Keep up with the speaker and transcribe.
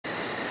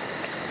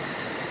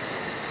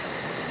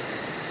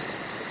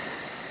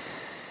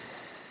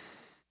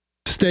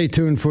Stay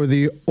tuned for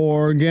the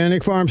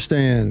Organic Farm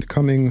Stand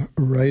coming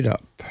right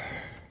up.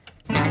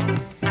 Corn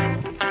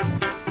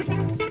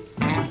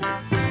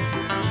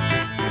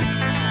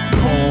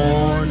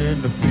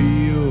in the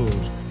fields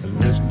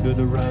and listen to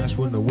the rice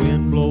when the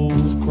wind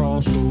blows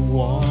across the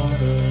water.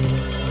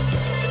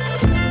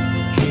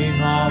 King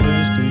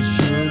harvest is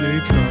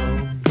surely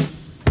come.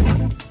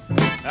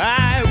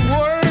 I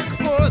work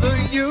for the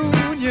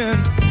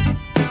union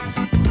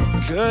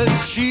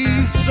 'cause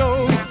she's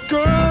so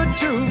good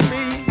to me.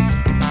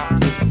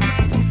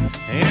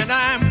 And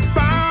I'm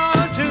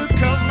bound to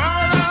come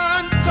out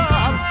on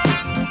top.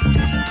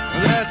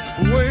 That's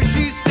where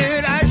she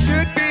said I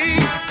should be.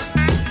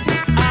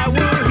 I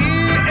will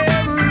hear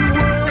every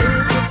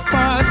word the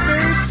boss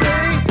may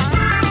say,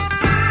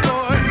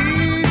 for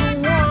he's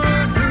the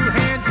one who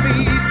hands me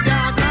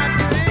down my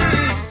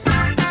pay.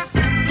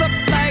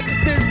 Looks like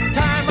this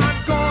time I'm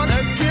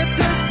gonna get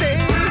to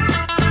stay.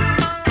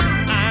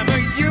 I'm a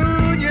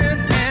union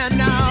man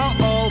now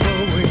all the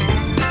way.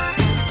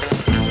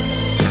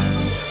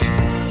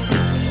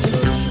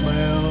 The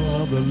smell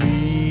of the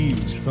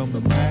leaves from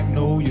the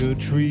magnolia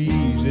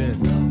trees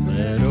in the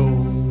meadow.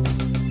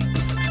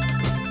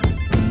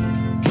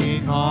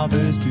 King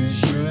harvest is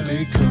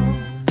surely come.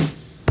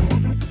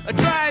 A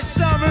dry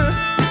summer,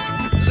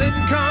 then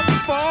come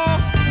fall,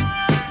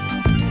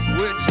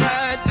 which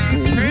I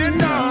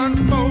depend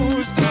on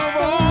most of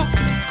all.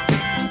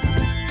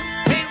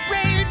 Hey,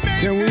 rain,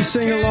 Can we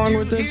sing along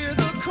with this? hear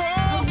the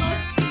call.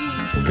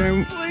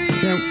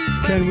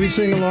 Can we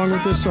sing along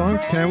with this song?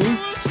 Can we?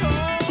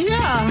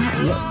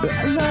 Yeah. La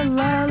la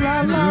la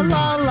la la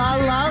la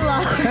la la.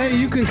 Hey,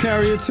 you can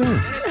carry it too.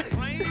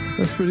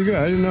 That's pretty good.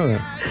 I didn't know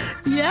that.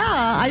 Yeah,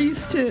 I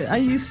used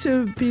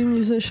to be a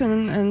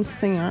musician and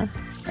singer.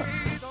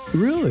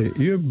 Really?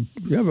 You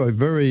have a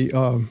very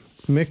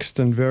mixed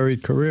and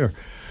varied career.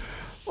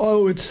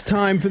 Oh, it's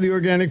time for the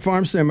Organic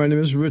Farm Stand. My name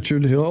is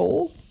Richard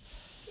Hill.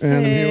 And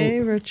I'm Hey,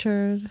 here.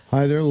 Richard.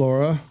 Hi there,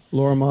 Laura.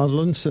 Laura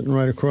Modlin, sitting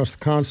right across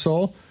the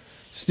console.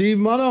 Steve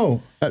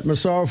Munno at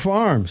Massaro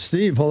Farm.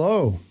 Steve,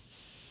 hello.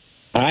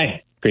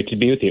 Hi, great to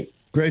be with you.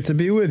 Great to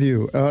be with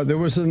you. There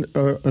was an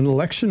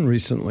election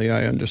recently,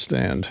 I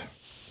understand.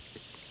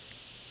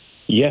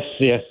 Yes.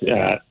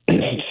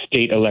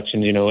 State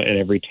elections, in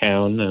every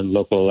town and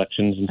local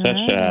elections and such.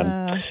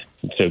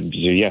 So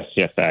yes,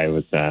 I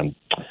was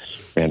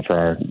ran for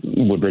our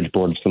Woodbridge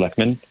Board of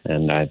Selectmen,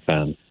 and I've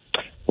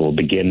will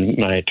begin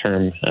my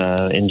term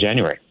in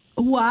January.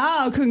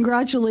 Wow,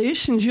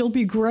 congratulations. You'll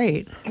be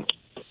great.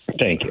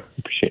 Thank you.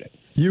 Appreciate it.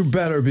 You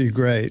better be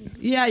great.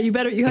 Yeah, you're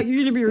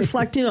going to be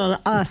reflecting on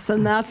us,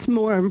 and that's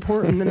more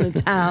important than the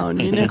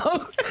town,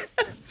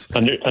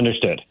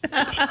 Understood.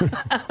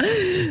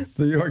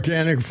 The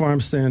Organic Farm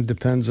Stand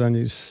depends on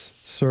you,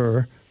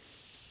 sir.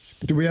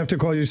 Do we have to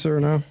call you sir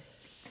now?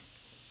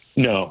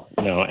 No,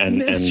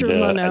 and Mr.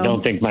 Munno. I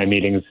don't think my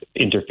meetings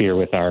interfere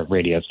with our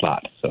radio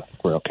slot, so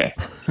we're okay.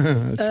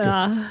 That's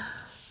good.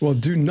 Well,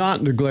 do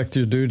not neglect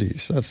your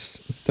duties. That's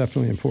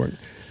definitely important.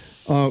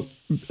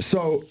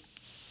 So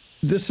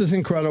this is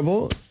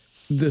incredible.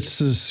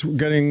 This is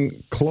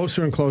getting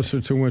closer and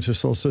closer to winter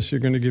solstice.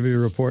 You're going to give you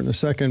a report in a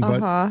second.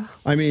 But,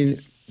 I mean,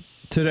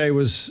 today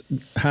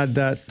had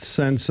that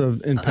sense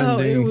of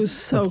impending. Oh, it was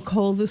so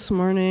cold this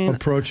morning.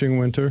 Approaching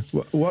winter.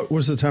 What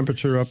was the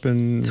temperature up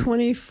in?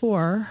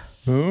 24.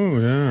 Oh,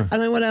 yeah.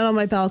 And I went out on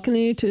my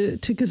balcony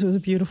because it was a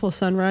beautiful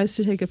sunrise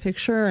to take a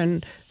picture,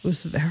 and it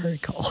was very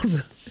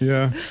cold.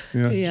 Yeah.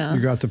 Yeah.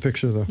 You got the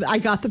picture, though. I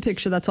got the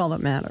picture. That's all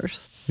that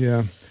matters.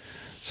 Yeah.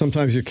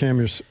 Sometimes your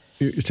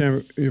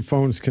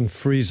phones can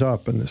freeze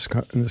up in this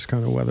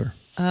kind of weather.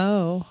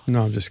 Oh.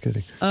 No, I'm just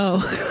kidding. Oh.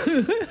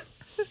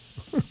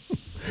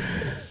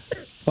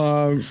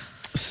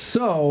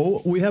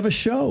 So we have a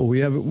show.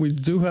 We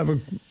do have a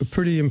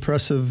pretty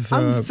impressive.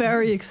 I'm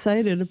very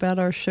excited about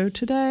our show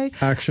today.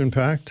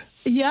 Action-packed.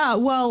 Yeah,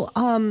 well,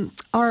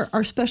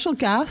 our special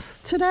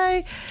guest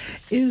today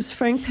is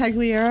Frank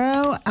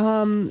Pagliaro,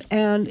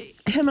 and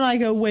him and I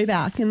go way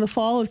back. In the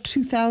fall of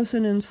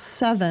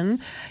 2007,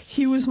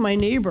 he was my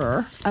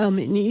neighbor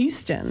in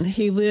Easton.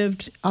 He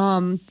lived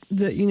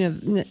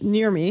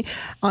near me,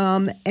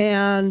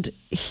 and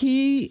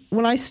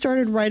when I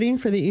started writing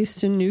for the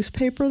Easton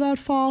newspaper that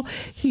fall,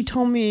 he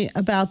told me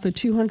about the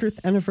 200th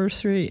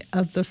anniversary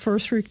of the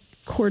first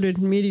recorded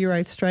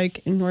meteorite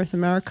strike in North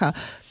America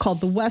called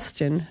the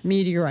Weston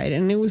meteorite.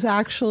 And it was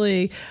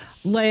actually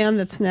land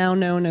that's now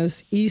known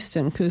as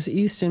Easton, because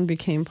Easton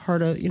became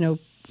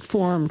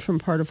formed from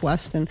part of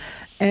Weston.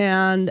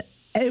 And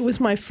it was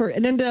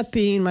it ended up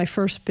being my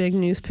first big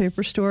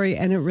newspaper story,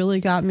 and it really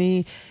got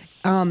me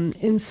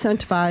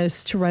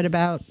incentivized to write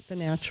about the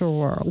natural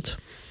world.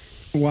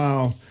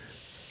 Wow.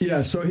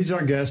 Yeah, so he's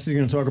our guest. He's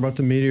going to talk about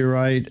the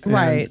meteorite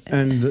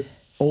and the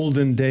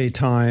olden day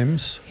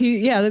times.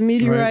 The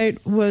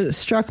meteorite was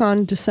struck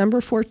on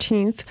December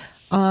 14th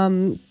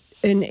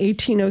in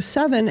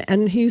 1807,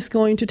 and he's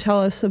going to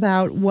tell us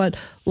about what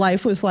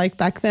life was like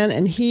back then.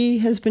 And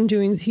he's a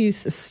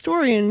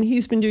historian.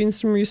 He's been doing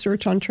some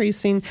research on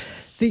tracing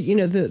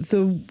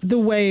the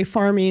way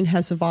farming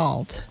has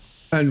evolved.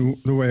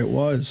 And the way it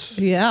was.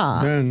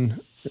 Yeah. Then,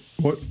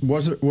 what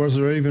was it? Was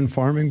there even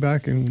farming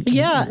back in?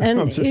 Yeah,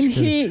 and I'm just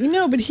he,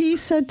 but he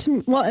said to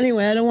me, well,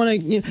 anyway, I don't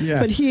want to,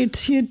 but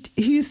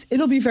he's,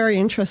 it'll be very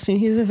interesting.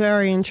 He's a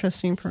very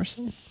interesting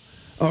person.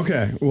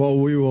 Okay, well,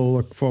 we will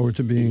look forward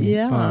to being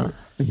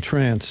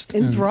entranced.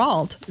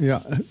 Enthralled.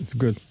 It's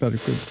good,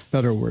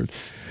 better word.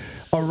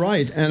 All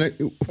right, and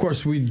of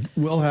course, we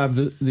will have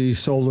the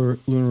Solar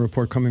Lunar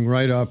Report coming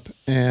right up,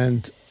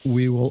 and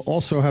we will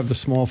also have the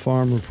Small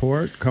Farm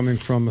Report coming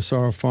from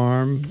Massaro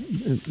Farm,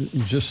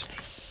 just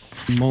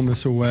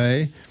moments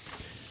away.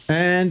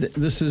 And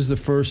this is the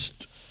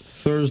first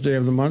Thursday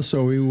of the month,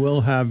 so we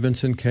will have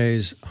Vincent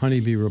K's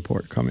Honeybee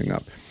Report coming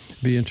up.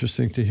 Be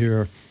interesting to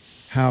hear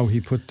how he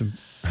put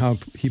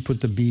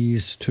the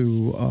bees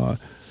to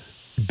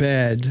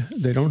bed.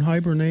 They don't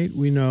hibernate,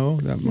 we know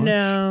that much.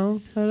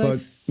 No.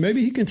 But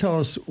maybe he can tell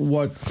us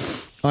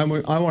what I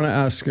want to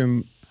ask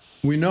him.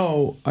 We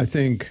know, I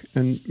think,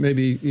 and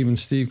maybe even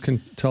Steve can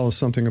tell us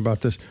something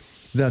about this,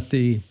 that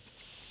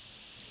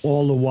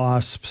all the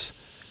wasps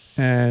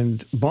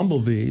and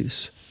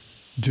bumblebees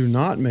do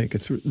not make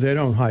it through. They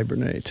don't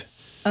hibernate.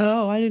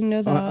 Oh, I didn't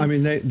know that. I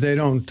mean, they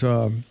don't,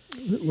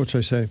 what should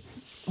I say,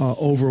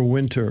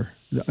 overwinter.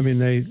 I mean,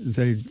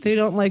 they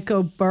don't like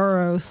go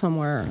burrow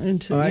somewhere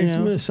into. I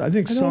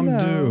think some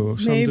do.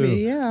 Some Maybe, do.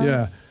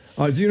 yeah.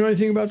 Do you know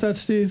anything about that,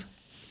 Steve?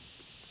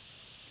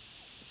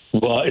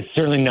 Well, it's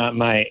certainly not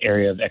my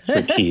area of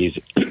expertise,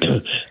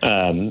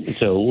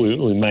 so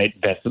we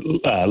might best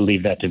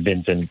leave that to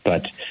Vincent.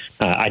 But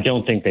I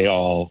don't think they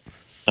all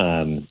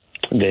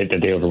they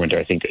overwinter.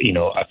 I think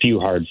a few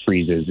hard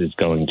freezes is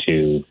going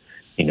to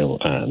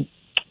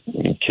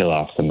kill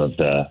off some of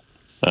the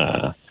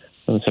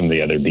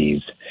other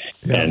bees,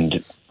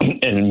 and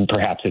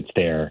perhaps it's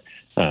their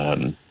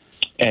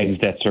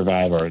eggs that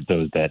survive, or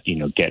those that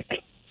get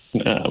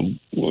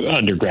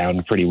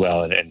underground pretty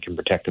well and can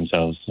protect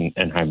themselves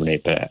and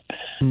hibernate. But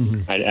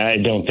I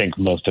don't think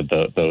most of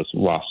those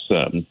wasps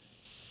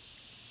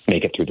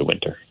make it through the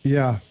winter.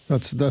 Yeah,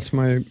 that's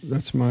my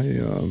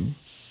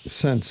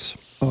sense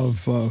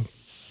of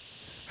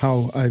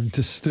how I've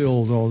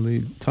distilled all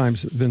the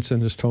times that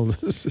Vincent has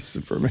told us this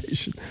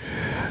information,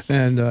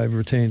 and I've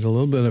retained a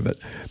little bit of it.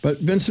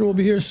 But Vincent will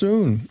be here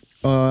soon.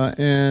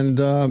 And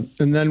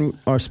then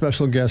our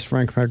special guest,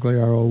 Frank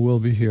Pagliaro, will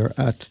be here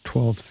at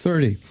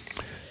 12:30.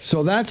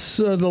 So that's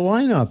the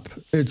lineup.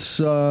 It's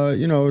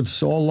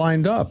it's all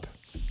lined up.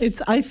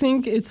 I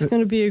think it's going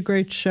to be a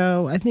great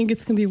show. I think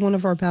it's going to be one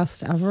of our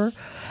best ever.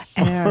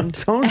 And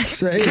don't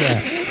say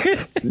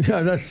that.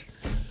 Yeah,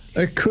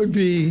 it could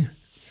be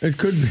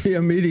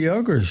a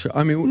mediocre show.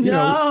 I mean,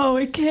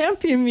 it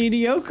can't be a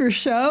mediocre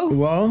show.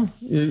 Well,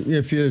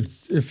 if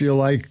you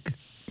like,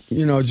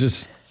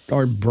 just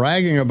are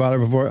bragging about it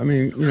before. I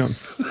mean,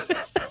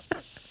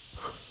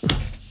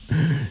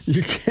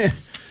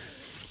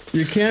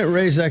 you can't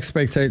raise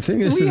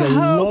expectations. We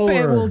hope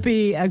it will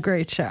be a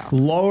great show.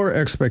 Lower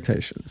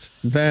expectations.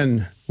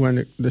 Then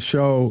when the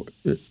show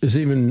is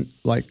even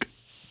like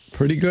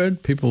pretty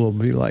good, people will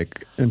be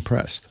like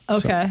impressed.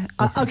 Okay.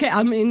 So, okay.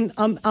 I'm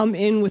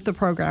in with the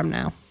program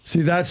now.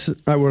 See, that's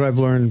what I've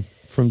learned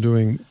from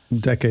doing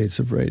decades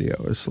of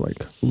radio. It's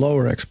like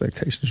lower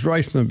expectations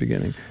right from the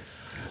beginning,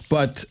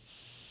 but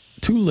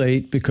too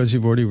late because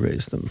you've already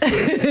raised them.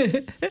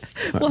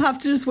 We'll have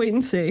to just wait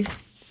and see.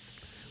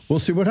 We'll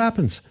see what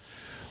happens.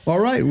 All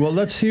right. Well,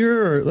 let's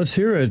hear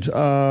it.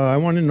 I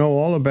want to know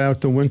all about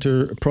the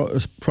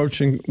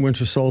approaching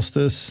winter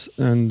solstice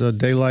and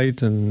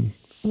daylight and.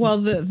 Well,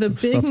 the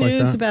big like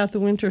news that. about the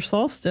winter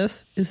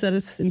solstice is that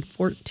it's in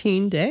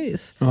 14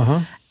 days.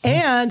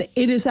 And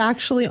it is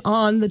actually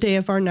on the day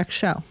of our next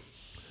show.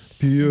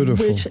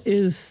 Beautiful. Which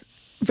is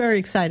very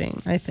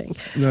exciting, I think.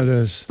 That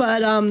is.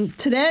 But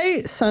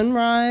today,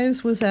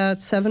 sunrise was at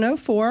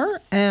 7:04,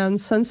 and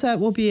sunset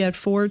will be at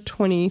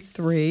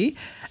 4:23.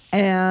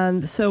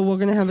 And so we're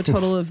going to have a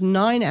total of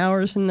 9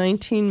 hours and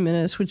 19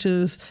 minutes, which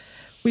is,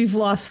 we've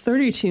lost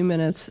 32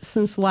 minutes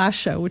since last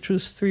show, which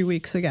was 3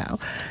 weeks ago.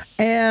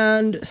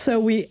 And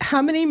so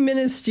how many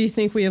minutes do you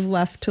think we have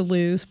left to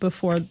lose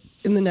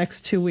in the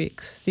next 2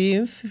 weeks?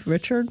 Steve,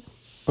 Richard?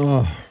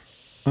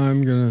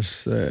 I'm going to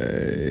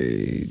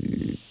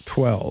say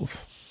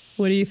 12.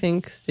 What do you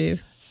think,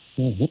 Steve?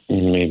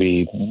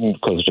 Maybe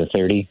closer to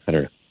 30. I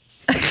don't know.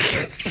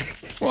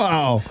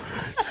 Wow.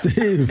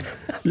 Steve,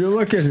 you're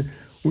looking.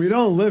 We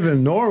don't live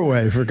in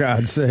Norway, for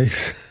God's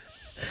sakes.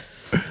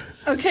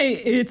 Okay,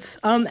 it's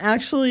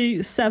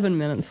actually 7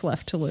 minutes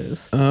left to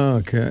lose.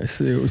 Okay.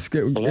 See, Well,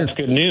 that's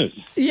good news.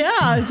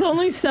 Yeah, it's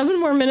only 7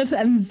 more minutes,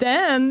 and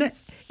then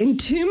in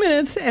 2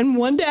 minutes and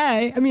 1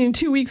 day, in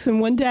 2 weeks and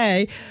 1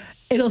 day,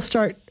 it'll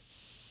start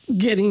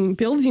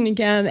building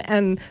again,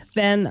 and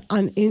then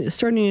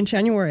starting in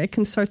January, I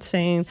can start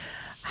saying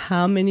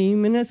how many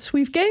minutes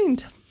we've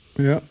gained.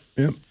 Yep.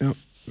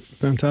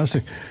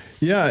 Fantastic.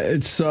 Yeah,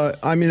 it's.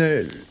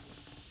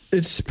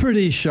 It's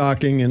pretty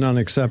shocking and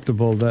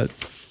unacceptable that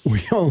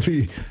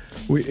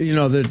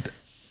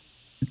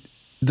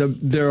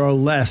there are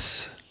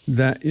less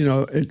that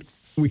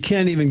we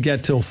can't even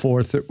get till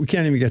 4:30. We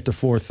can't even get to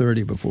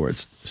 4:30 before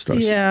it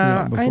starts.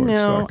 Yeah, before I it's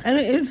know, dark. and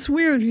it's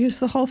weird because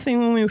the whole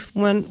thing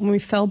when we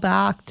fell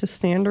back to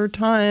standard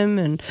time,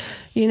 and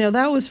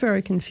that was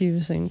very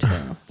confusing too.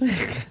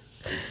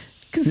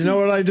 You know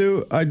what I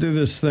do? I do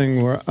this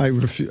thing where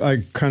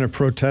I kind of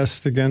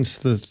protest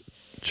against the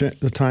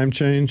time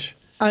change.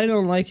 I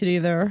don't like it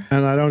either.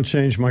 And I don't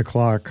change my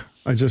clock.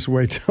 I just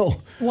wait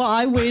till. Well,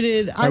 I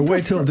waited. I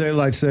wait till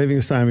daylight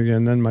savings time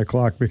again. Then my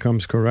clock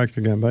becomes correct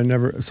again. But I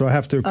never. So I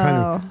have to kind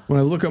of. When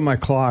I look at my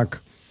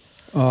clock,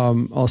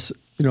 Leslie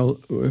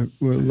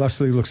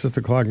looks at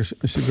the clock and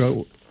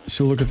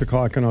she'll look at the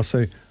clock and I'll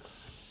say,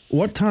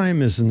 "What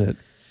time isn't it?"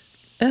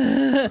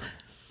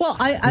 Well,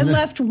 I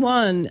left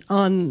one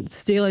on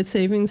daylight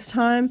savings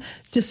time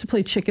just to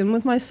play chicken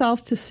with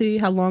myself to see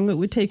how long it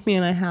would take me,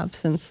 and I have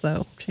since,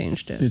 though,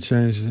 changed it. You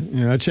changed it?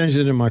 Yeah, I changed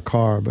it in my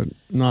car, but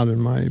not in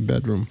my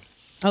bedroom.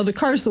 Oh, the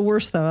car's the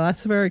worst, though.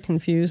 That's very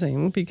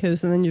confusing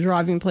because then you're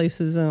driving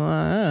places and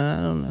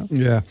I don't know.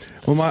 Yeah.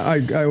 Well,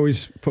 I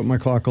always put my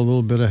clock a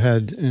little bit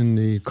ahead in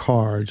the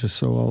car just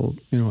so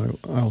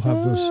I'll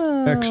have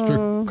those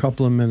extra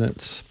couple of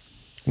minutes,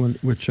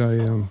 which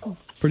I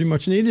pretty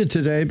much needed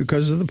today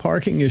because of the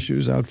parking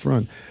issues out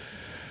front.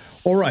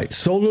 All right,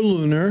 solar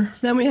lunar.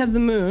 Then we have the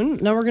moon.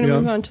 Now we're going to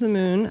move on to the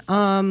moon.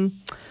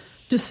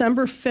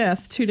 December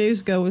 5th, 2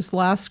 days ago, was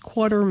last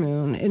quarter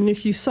moon. And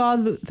if you saw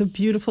the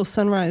beautiful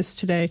sunrise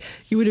today,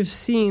 you would have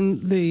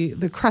seen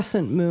the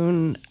crescent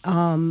moon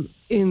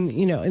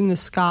in the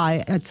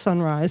sky at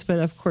sunrise. But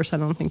of course, I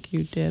don't think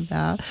you did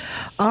that.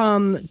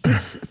 In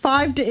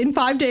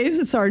 5 days,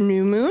 it's our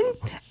new moon.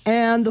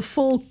 And the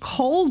full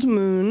cold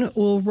moon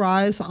will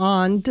rise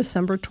on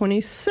December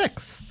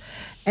 26th.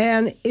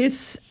 And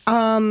it's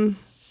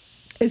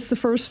the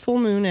first full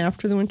moon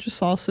after the winter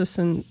solstice,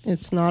 and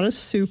it's not a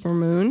super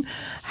moon.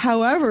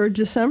 However,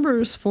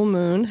 December's full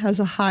moon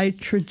has a high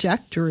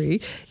trajectory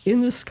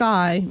in the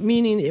sky,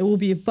 meaning it will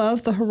be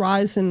above the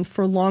horizon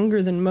for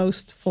longer than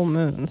most full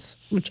moons,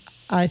 which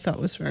I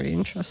thought was very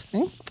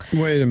interesting.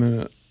 Wait a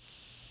minute.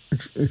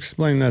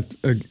 Explain that.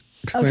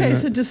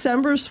 So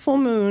December's full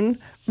moon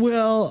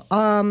will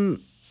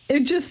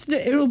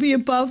it'll be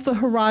above the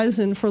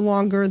horizon for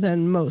longer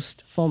than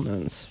most full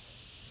moons.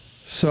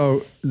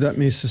 So that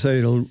means to say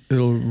it'll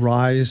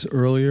rise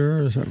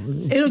earlier? Is that?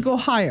 It'll go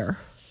higher.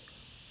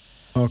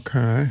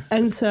 Okay.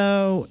 And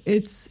so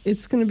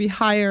it's going to be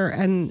higher,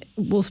 and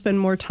we'll spend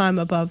more time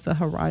above the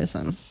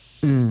horizon.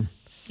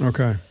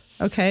 Okay.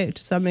 Okay.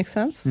 Does that make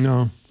sense?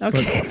 No.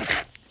 Okay.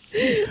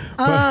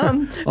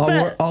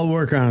 I'll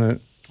work on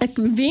it.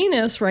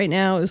 Venus right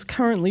now is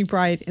currently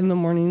bright in the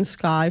morning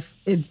sky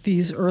in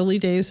these early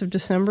days of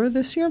December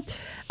this year.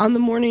 On the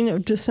morning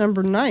of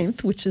December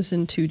 9th, which is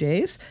in 2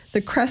 days, the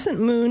crescent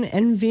moon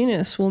and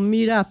Venus will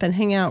meet up and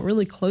hang out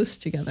really close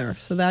together.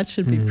 So that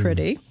should be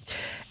pretty.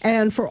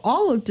 And for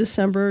all of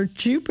December,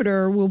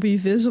 Jupiter will be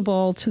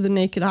visible to the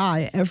naked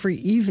eye every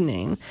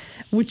evening,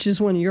 which is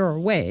when you're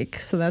awake,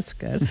 so that's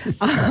good.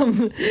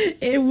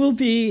 It will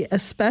be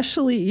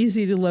especially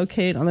easy to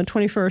locate on the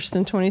 21st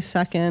and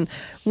 22nd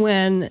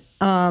when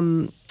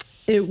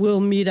it will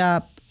meet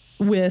up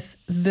with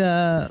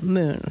the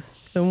moon,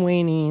 the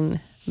waning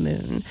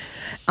moon.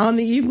 On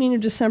the evening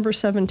of December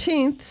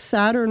 17th,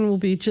 Saturn will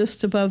be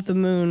just above the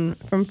moon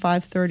from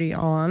 5:30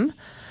 on.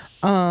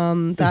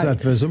 Is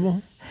that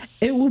visible?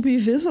 It will be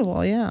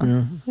visible,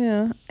 yeah.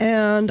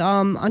 And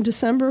on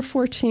December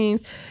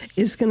 14th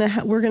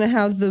we're gonna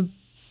have the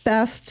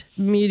best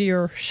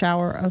meteor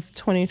shower of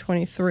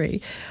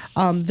 2023,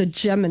 the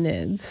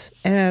Geminids,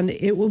 and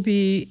it will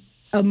be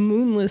a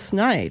moonless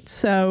night.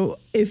 So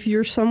if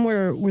you're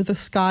somewhere where the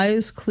sky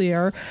is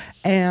clear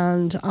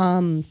and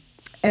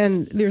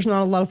there's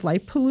not a lot of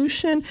light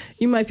pollution,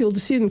 you might be able to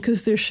see them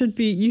because you should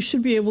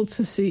be able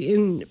to see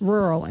in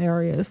rural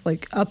areas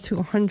like up to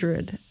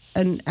 100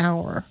 an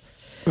hour.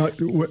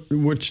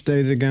 Which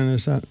date again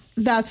is that?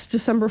 That's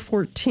December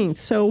 14th,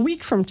 so a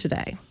week from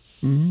today.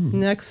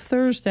 Next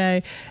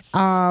Thursday,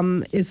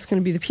 it's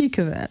going to be the peak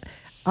of it.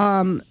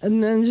 And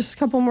then just a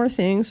couple more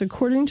things.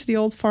 According to the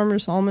Old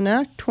Farmer's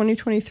Almanac,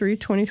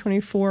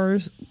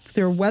 2023-2024,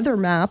 their weather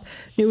map,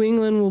 New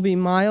England will be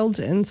mild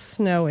and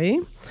snowy.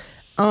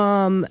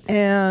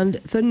 And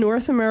the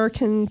North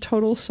American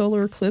total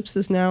solar eclipse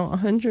is now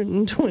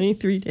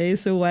 123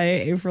 days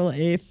away, April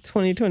 8th,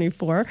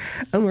 2024.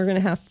 And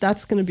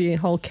that's going to be a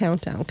whole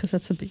countdown because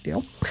that's a big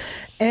deal.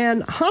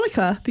 And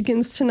Hanukkah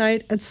begins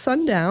tonight at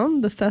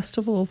sundown, the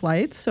Festival of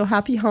Lights. So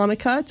happy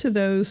Hanukkah to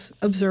those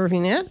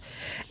observing it.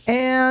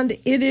 And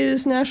it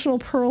is National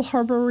Pearl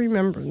Harbor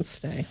Remembrance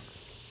Day.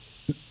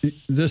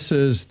 This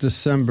is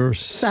December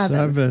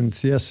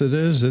 7th. Yes, it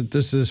is.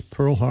 This is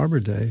Pearl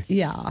Harbor Day.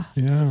 Yeah.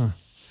 Yeah.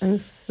 And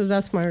so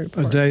that's my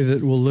report. A day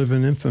that will live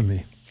in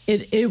infamy.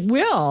 It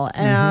will.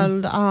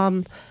 And,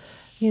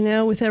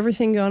 with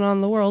everything going on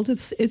in the world,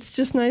 it's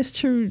just nice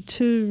to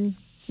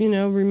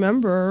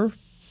remember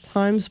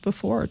times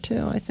before,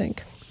 too, I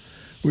think.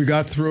 We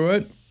got through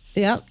it.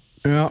 Yep.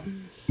 Yeah.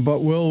 But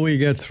will we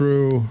get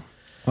through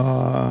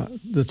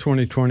the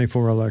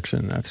 2024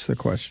 election? That's the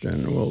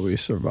question. Will we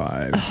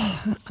survive?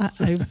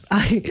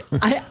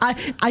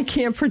 I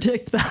can't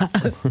predict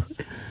that.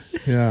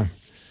 Yeah.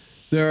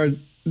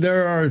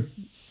 There are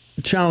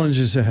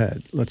challenges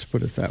ahead. Let's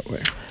put it that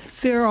way.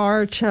 There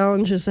are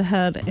challenges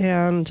ahead,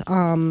 and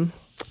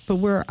but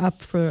we're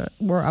up for it.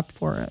 We're up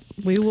for it.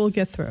 We will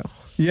get through.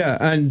 Yeah,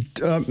 and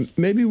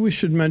maybe we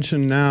should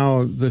mention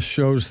now the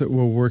shows that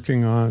we're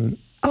working on.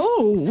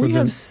 Oh, for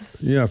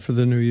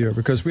the new year,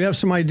 because we have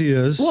some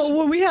ideas.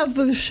 Well, we have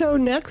the show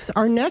next.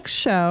 Our next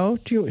show.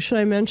 Should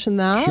I mention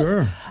that?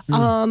 Sure. Yeah.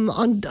 On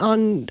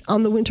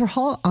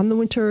the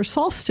winter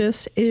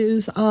solstice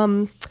is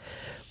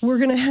we're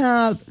going to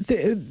have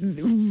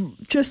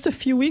just a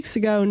few weeks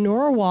ago,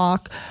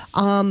 Norwalk,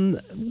 put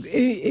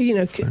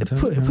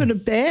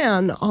a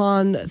ban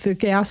on the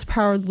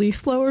gas-powered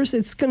leaf blowers.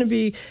 It's going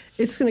to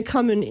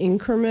come in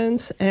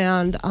increments,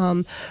 and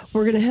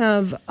we're going to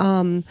have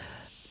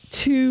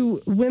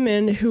two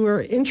women who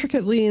are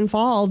intricately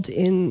involved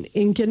in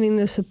getting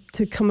this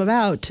to come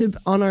about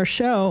on our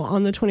show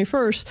on the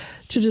 21st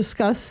to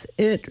discuss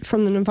it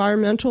from an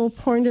environmental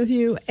point of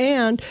view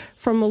and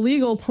from a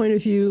legal point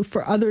of view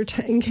for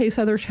in case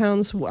other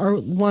towns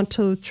want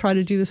to try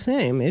to do the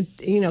same.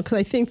 Because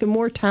I think the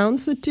more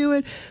towns that do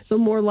it, the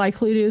more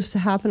likely it is to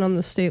happen on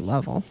the state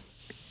level.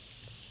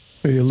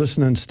 Are you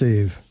listening,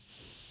 Steve?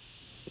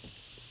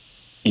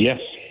 Yes.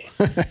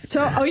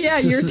 So,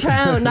 your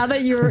town. Now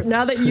that you're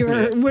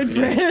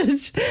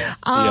Woodbridge,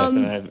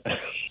 but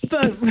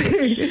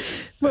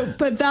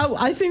that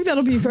I think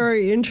that'll be a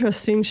very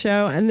interesting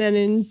show. And then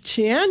in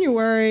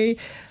January,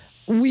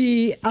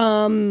 we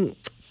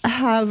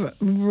have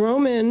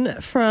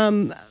Roman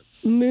from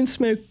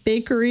Moonsmoke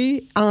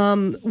Bakery,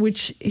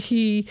 which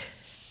he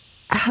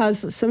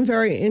has some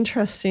very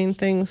interesting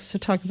things to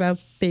talk about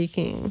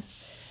baking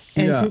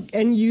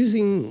and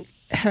using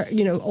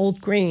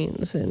old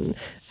grains and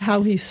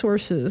how he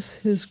sources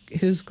his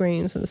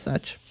grains and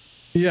such.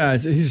 Yeah,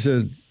 he's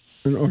an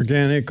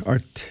organic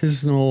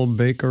artisanal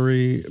baker.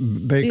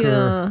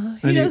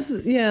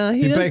 Yeah,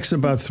 he bakes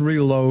about 3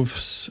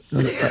 loaves,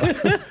 and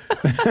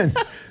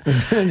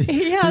then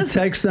he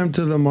takes them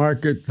to the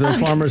market, the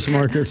farmers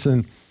markets,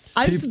 and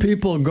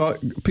people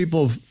get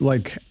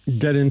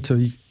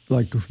into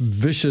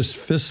vicious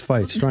fist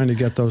fights trying to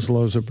get those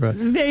loaves of bread.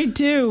 They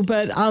do,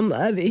 but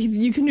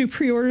you can do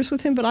pre-orders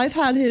with him. But I've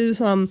had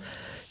his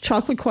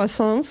chocolate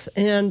croissants,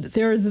 and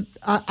they're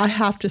I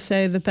have to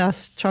say the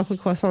best chocolate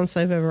croissants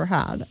I've ever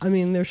had. I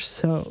mean,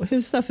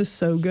 his stuff is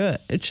so good.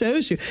 It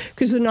shows you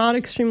because they're not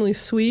extremely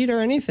sweet or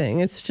anything.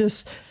 It's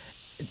just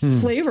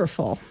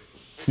flavorful.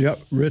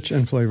 Yep, rich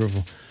and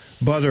flavorful.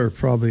 Butter,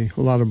 probably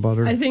a lot of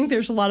butter. I think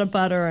there's a lot of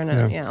butter in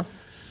it. Yeah.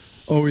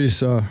 Always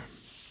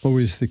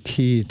the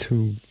key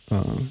to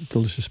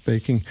delicious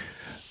baking.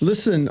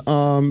 Listen,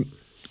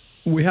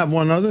 we have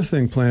one other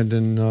thing planned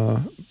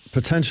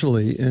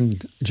potentially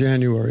in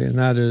January, and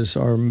that is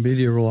our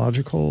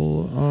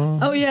meteorological.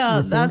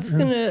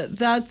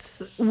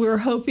 We're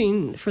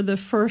hoping for the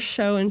first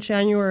show in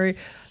January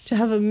to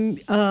have a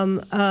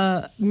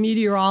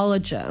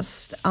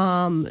meteorologist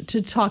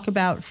to talk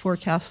about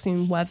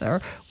forecasting weather,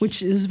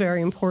 which is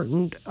very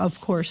important, of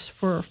course,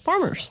 for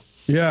farmers.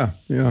 Yeah.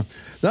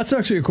 That's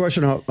actually a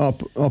question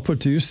I'll put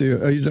to you,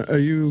 Steve. Are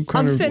you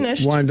kind of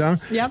finished. Wind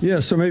down? Yep. Yeah.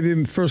 So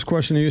maybe first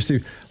question to you,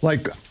 Steve.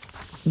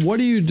 What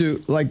do you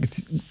do?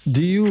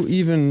 Do you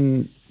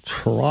even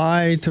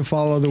try to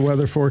follow the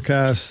weather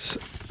forecasts?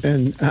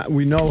 And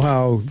we know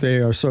how they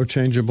are so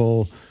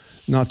changeable,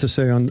 not to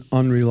say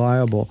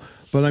unreliable.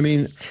 But I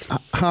mean,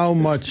 how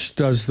much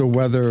does the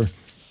weather,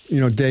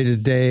 day to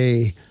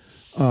day,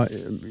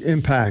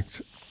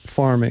 impact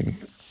farming?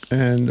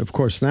 And of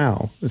course,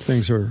 now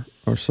things are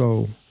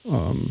so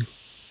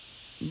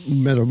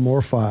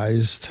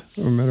metamorphosed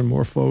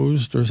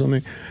or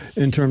something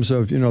in terms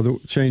of the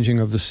changing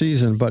of the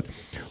season. But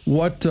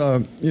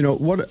how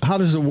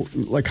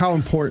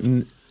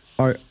important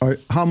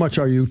how much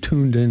are you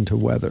tuned into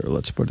weather?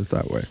 Let's put it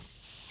that way.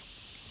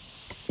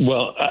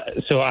 Well,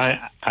 so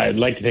I'd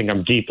like to think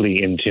I'm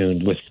deeply in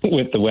tune with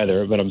the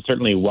weather, but I'm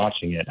certainly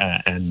watching it,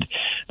 and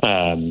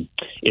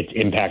it's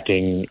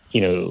impacting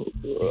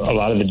a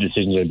lot of the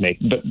decisions I make.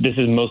 But this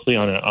is mostly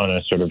on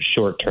a sort of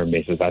short term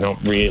basis. I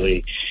don't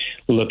really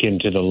look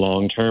into the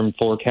long term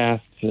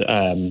forecasts.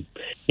 I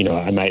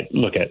might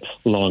look at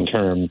long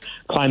term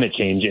climate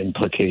change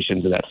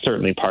implications, and that's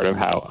certainly part of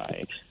how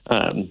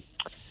I've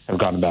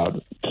gone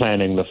about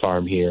planning the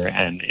farm here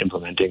and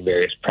implementing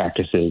various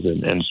practices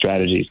and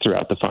strategies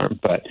throughout the farm.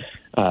 But,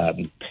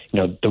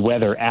 the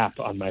weather app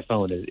on my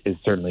phone is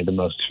certainly the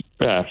most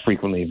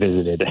frequently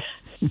visited.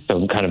 So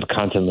I'm kind of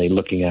constantly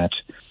looking at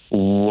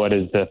what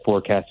is the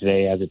forecast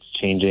today as it's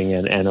changing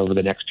and over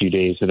the next few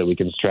days so that we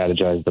can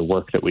strategize the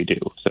work that we do.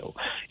 So,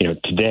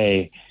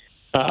 today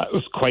it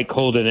was quite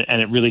cold and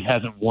it really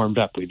hasn't warmed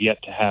up. We've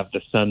yet to have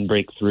the sun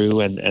break through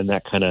and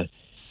that kind of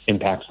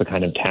impacts the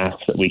kind of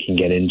tasks that we can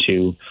get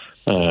into.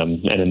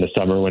 And in the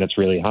summer when it's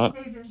really hot,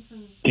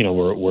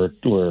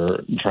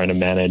 we're trying to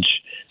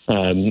manage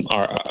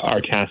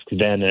our tasks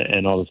then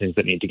and all the things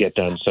that need to get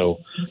done. So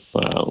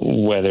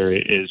weather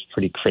is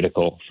pretty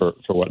critical for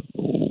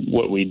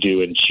what we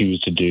do and choose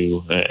to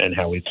do and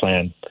how we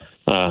plan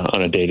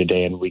on a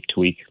day-to-day and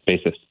week-to-week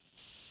basis.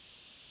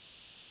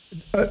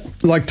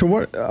 Like to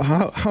what?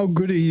 How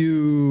good are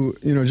you?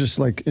 Just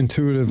like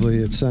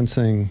intuitively at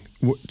sensing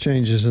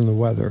changes in the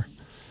weather.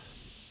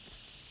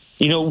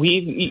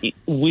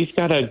 We've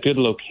got a good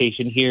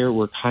location here.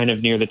 We're kind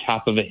of near the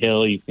top of a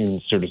hill. You can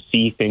sort of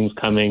see things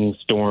coming,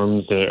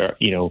 storms,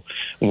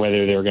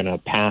 whether they're going to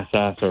pass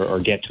us or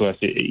get to us.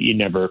 You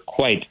never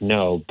quite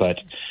know. But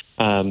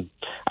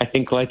I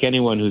think like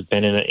anyone who's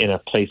been in a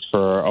place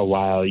for a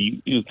while,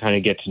 you kind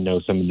of get to know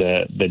some of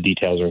the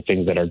details or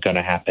things that are going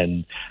to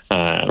happen.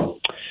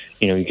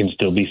 You can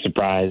still be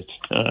surprised.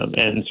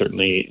 And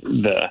certainly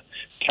the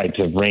types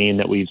of rain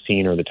that we've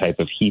seen or the type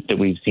of heat that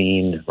we've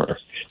seen, or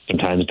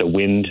sometimes the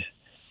wind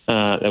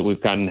that we've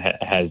gotten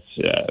has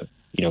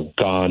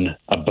gone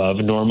above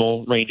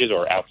normal ranges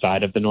or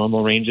outside of the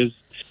normal ranges.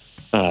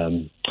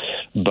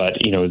 But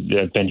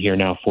I've been here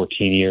now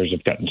 14 years.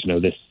 I've gotten to know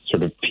this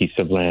sort of piece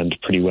of land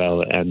pretty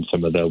well and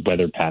some of the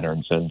weather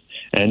patterns and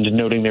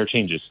noting their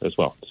changes as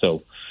well.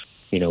 So,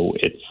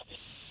 it's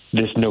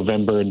this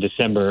November and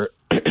December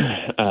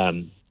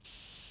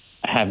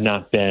have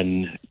not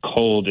been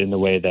cold in the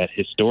way that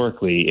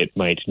historically it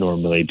might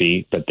normally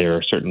be, but there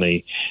are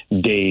certainly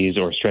days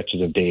or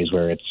stretches of days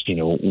where it's,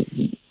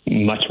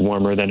 much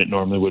warmer than it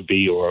normally would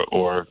be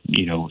or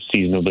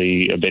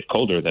seasonably a bit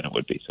colder than it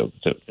would be. So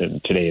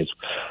and today is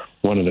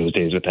one of those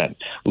days with that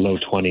low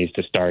 20s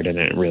to start, and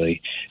it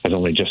really has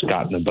only just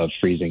gotten above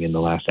freezing in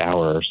the last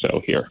hour or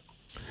so here.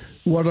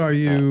 What are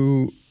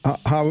you,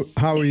 how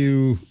are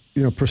you,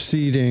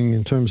 proceeding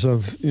in terms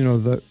of,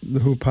 the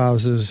hoop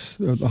houses,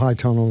 the high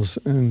tunnels,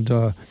 and,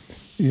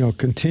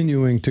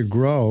 continuing to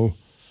grow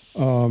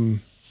the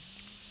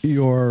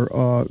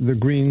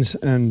greens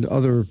and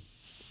other,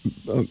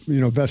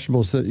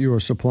 vegetables that you are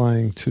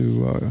supplying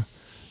to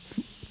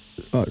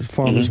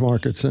farmers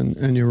markets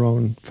and your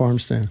own farm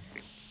stand?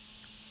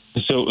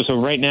 So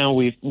right now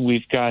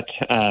we've got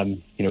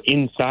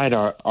inside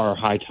our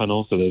high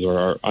tunnel. So those are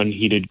our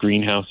unheated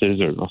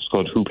greenhouses, or also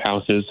called hoop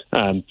houses.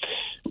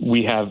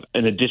 We have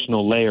an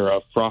additional layer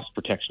of frost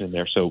protection in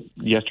there. So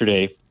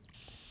yesterday,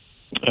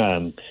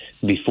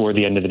 before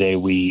the end of the day,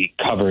 we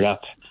covered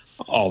up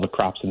all the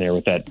crops in there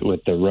with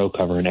the row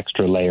cover, an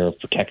extra layer of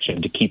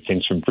protection to keep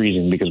things from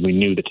freezing, because we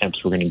knew the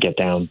temps were going to get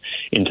down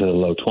into the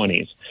low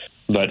 20s.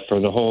 But for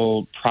the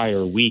whole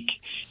prior week,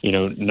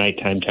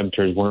 nighttime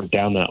temperatures weren't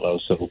down that low.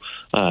 So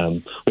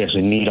we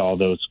actually need all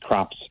those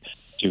crops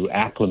to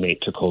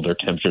acclimate to colder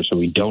temperatures, so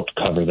we don't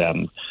cover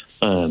them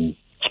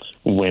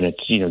when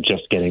it's,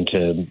 just getting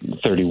to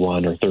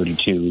 31 or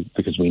 32,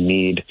 because we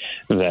need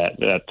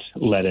that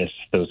lettuce,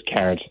 those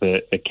carrots,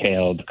 the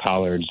kale, the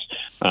collards.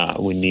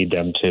 We need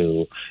them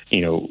to,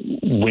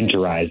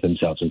 winterize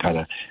themselves and kind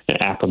of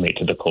acclimate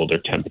to the colder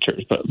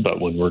temperatures. But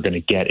when we're going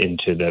to get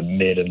into the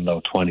mid and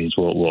low 20s,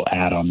 we'll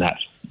add on that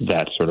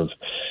sort of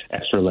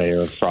extra layer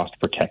of frost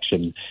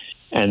protection.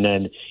 And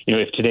then,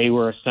 if today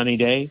were a sunny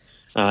day,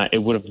 it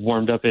would have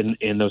warmed up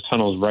in those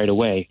tunnels right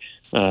away.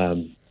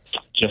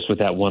 Just with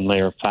that one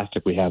layer of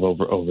plastic we have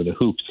over the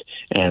hoops,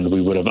 and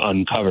we would have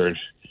uncovered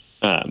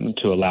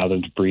to allow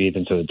them to breathe,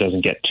 and so it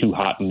doesn't get too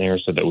hot in there,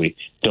 so that we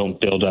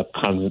don't build up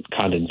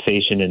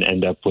condensation and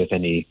end up with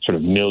any sort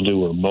of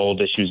mildew or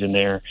mold issues in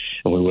there.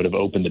 And we would have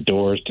opened the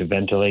doors to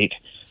ventilate,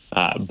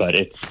 but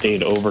it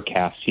stayed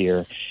overcast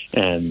here,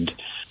 and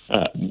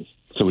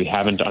so we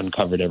haven't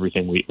uncovered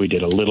everything. We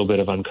did a little bit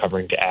of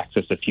uncovering to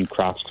access a few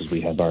crops, because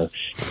we have our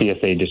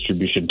CSA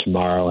distribution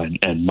tomorrow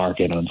and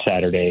market on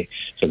Saturday.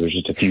 So there's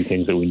just a few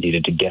things that we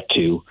needed to get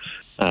to.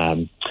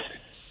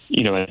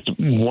 It's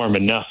warm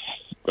enough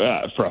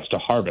for us to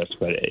harvest,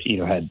 but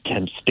had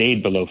temps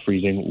stayed below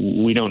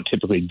freezing, we don't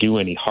typically do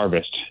any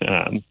harvest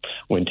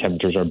when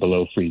temperatures are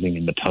below freezing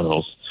in the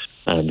tunnels,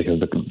 because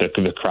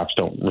the crops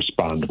don't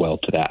respond well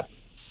to that.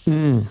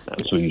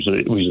 So we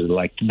usually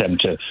like them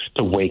to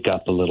wake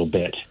up a little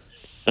bit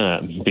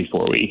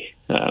before we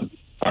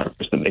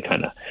harvest them. They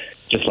kind of,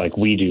 just like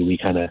we do, we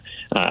kind of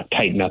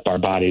tighten up our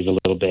bodies a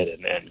little bit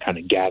and kind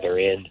of gather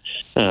in.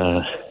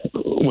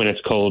 When it's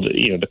cold,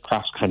 the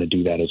crops kind of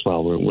do that as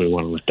well. We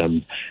want to let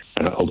them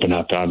open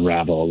up,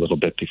 unravel a little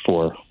bit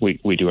before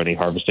we do any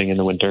harvesting in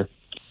the winter.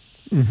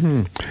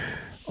 Mm-hmm.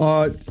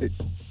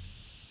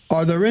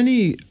 Are there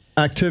any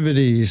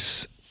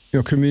activities,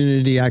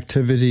 community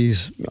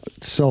activities,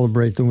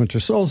 celebrate the winter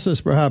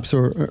solstice, perhaps,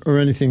 or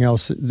anything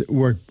else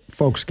where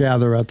folks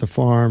gather at the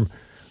farm,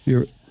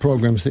 your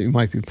programs that you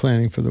might be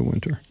planning for the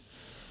winter?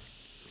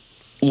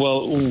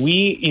 Well,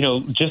 we,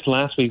 just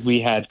last week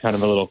we had kind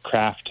of a little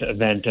craft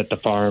event at the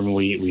farm.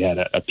 We had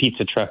a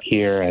pizza truck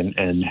here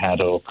and had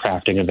a little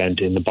crafting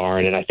event in the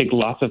barn. And I think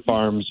lots of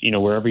farms,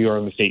 wherever you are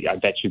in the state, I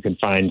bet you can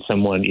find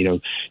someone,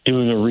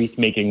 doing a wreath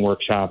making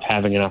workshop,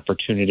 having an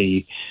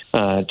opportunity,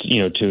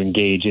 to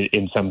engage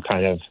in some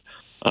kind of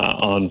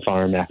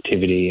on-farm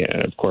activity.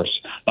 And of course,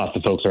 lots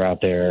of folks are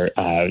out there,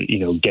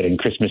 getting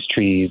Christmas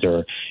trees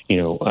or,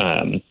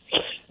 and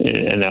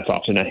that's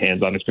often a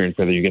hands-on experience,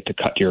 whether you get to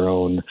cut your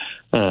own.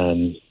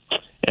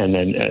 And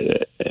then,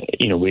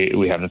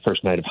 we have the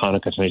first night of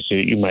Hanukkah tonight, so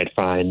you might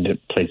find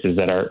places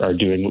that are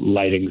doing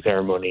lighting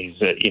ceremonies,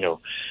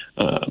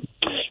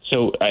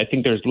 so I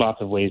think there's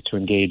lots of ways to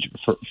engage.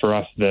 For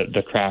us,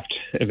 the craft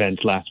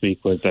event last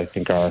week was, I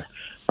think, our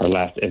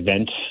last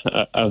event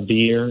of the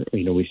year.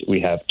 We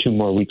have 2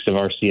 more weeks of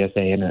our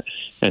CSA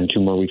and 2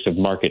 more weeks of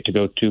market to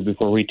go to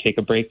before we take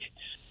a break.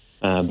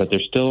 But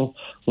there's still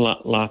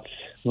lots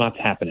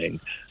happening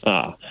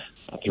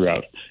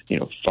throughout,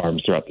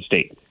 farms throughout the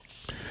state.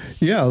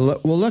 Yeah,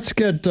 well, let's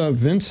get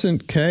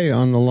Vincent K.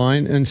 on the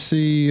line and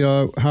see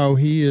how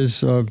he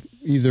is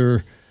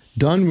either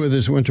done with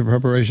his winter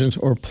preparations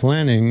or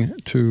planning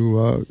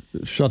to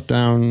shut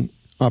down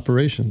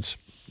operations.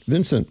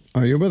 Vincent,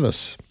 are you with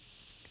us?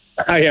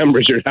 I am,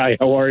 Richard. Hi,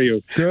 how are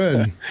you?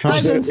 Good. Hi,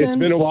 Vincent. It's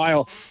been a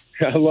while.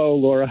 Hello,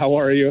 Laura. How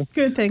are you?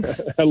 Good,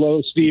 thanks.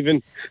 Hello,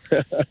 Stephen.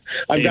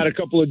 I've got a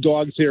couple of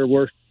dogs here.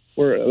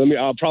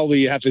 I'll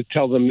probably have to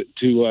tell them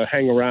to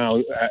hang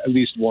around at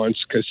least once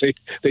because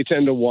they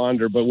tend to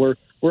wander. But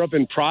we're up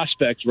in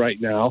Prospect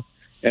right now,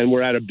 and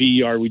we're at a bee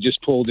yard. We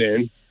just pulled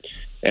in,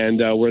 and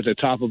we're at the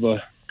top of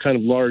a kind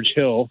of large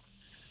hill,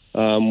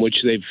 which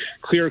they've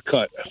clear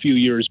cut a few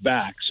years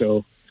back.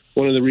 So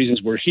one of the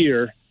reasons we're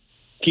here,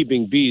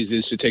 keeping bees,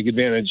 is to take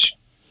advantage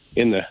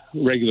in the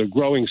regular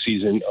growing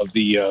season of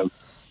the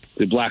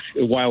black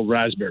wild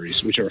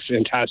raspberries, which are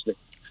fantastic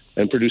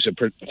and produce a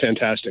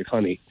fantastic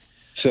honey.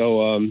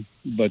 So,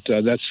 but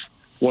that's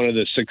one of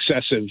the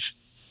successive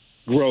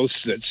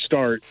growths that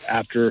start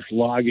after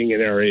logging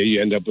an area.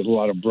 You end up with a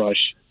lot of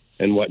brush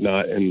and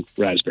whatnot and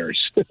raspberries.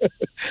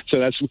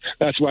 So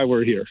that's why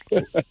we're here.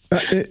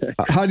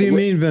 How do you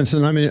mean,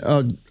 Vincent? I mean,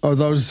 are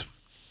those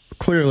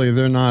clearly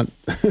they're not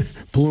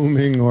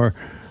blooming or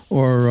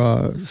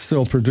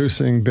still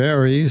producing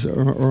berries,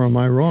 or am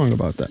I wrong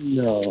about that?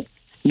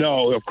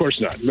 No, of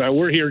course not.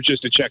 We're here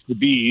just to check the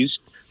bees,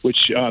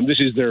 which this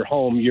is their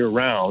home year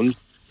round.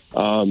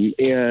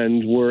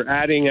 And we're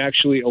adding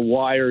actually a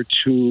wire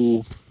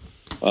to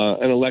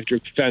an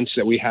electric fence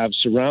that we have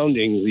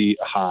surrounding the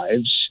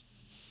hives.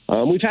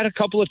 We've had a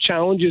couple of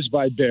challenges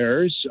by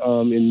bears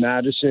in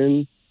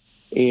Madison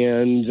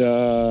and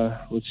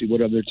let's see,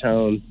 what other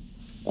town?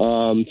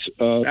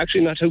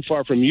 Actually not too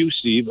far from you,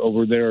 Steve,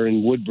 over there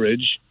in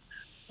Woodbridge.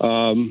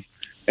 And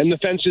the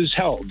fence is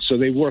held, so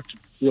they worked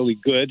really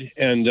good.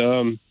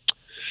 And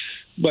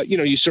but,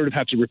 you sort of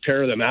have to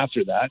repair them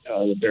after that.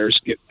 The bears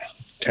get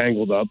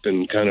tangled up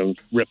and kind of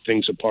rip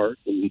things apart.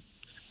 And,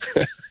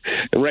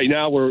 and right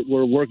now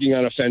we're working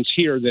on a fence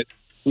here that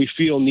we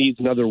feel needs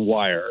another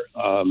wire.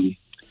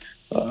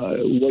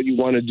 What you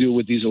want to do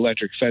with these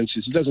electric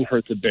fences, it doesn't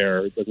hurt the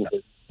bear, it doesn't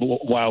hurt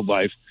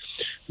wildlife,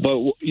 but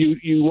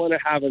you want to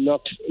have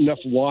enough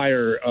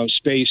wire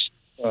space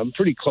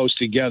pretty close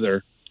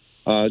together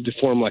to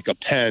form like a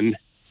pen.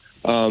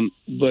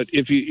 But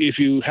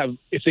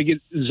if they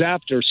get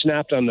zapped or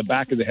snapped on the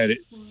back of the head, it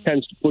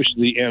tends to push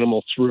the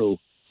animal through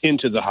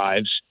into the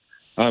hives.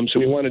 So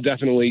we want to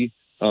definitely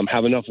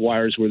have enough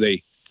wires where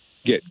they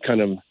get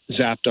kind of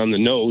zapped on the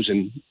nose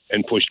and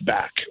pushed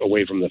back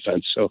away from the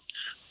fence. So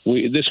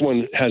this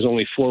one has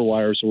only 4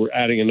 wires, so we're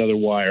adding another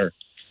wire,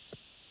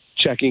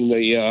 checking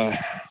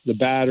the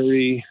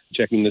battery,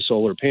 checking the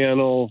solar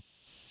panel,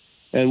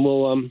 and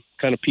we'll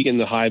kind of peek in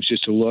the hives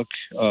just to look.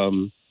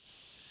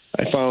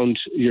 I found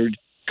your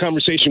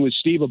conversation with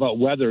Steve about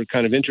weather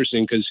kind of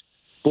interesting because,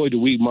 boy, do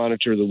we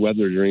monitor the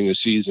weather during the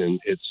season.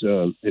 It's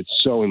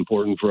so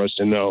important for us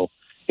to know,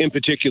 in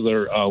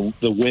particular,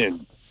 the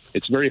wind.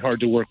 It's very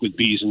hard to work with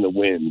bees in the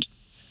wind,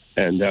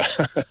 and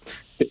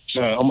it's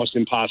almost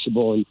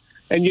impossible.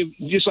 And you,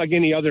 just like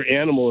any other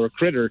animal or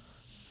critter,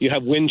 you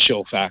have wind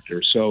chill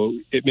factor. So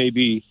it may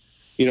be,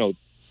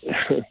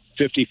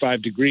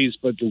 55 degrees,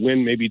 but the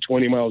wind may be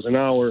 20 miles an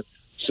hour.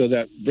 So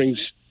that brings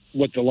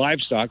what the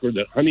livestock or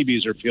the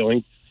honeybees are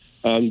feeling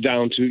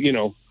down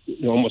to,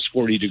 almost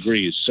 40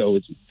 degrees. So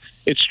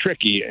it's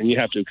tricky, and you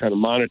have to kind of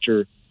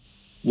monitor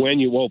when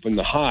you open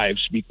the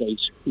hives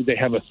because they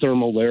have a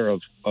thermal layer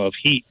of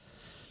heat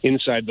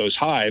inside those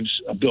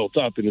hives built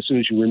up. And as soon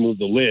as you remove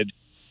the lid,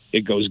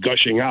 it goes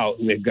gushing out,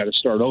 and they've got to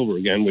start over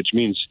again, which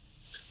means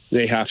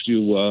they have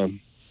to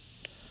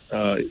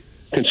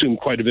consume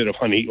quite a bit of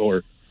honey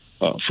or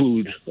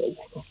food,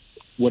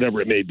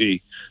 whatever it may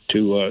be,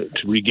 to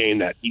regain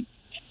that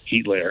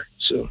heat layer.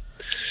 So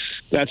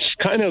that's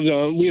kind of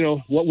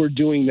what we're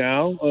doing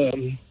now.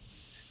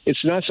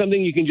 It's not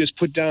something you can just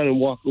put down and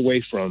walk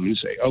away from and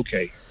say,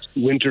 okay,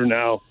 winter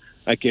now,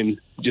 I can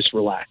just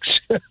relax.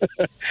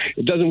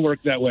 It doesn't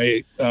work that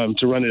way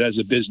to run it as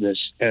a business.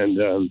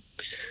 And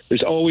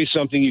there's always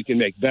something you can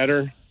make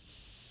better.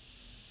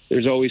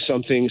 There's always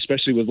something,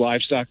 especially with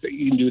livestock, that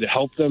you can do to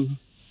help them.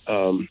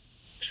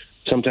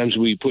 Sometimes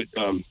we put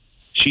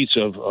sheets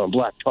of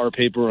black tar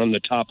paper on the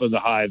top of the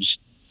hives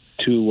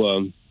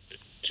to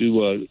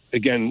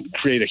again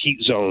create a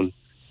heat zone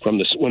from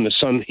when the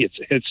sun hits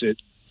it.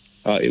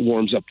 it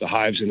warms up the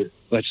hives and it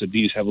lets the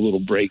bees have a little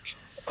break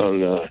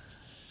on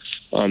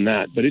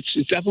that. But it's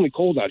definitely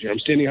cold out here. I'm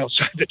standing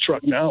outside the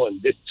truck now,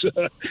 and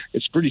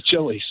it's pretty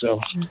chilly. So,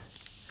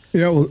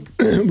 yeah, well,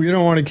 we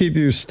don't want to keep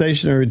you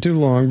stationary too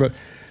long. But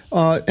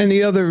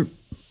any other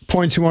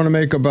points you want to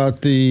make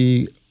about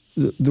the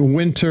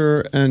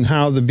winter and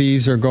how the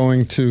bees are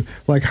going to,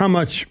 like, how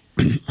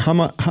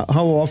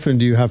often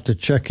do you have to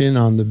check in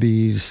on the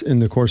bees in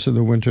the course of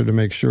the winter to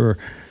make sure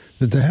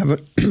that they have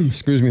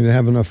they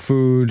have enough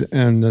food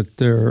and that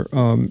there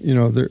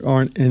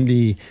aren't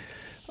any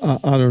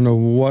I don't know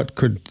what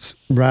could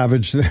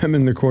ravage them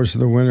in the course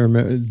of the winter.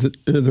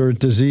 Are there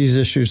disease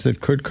issues that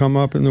could come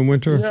up in the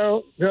winter?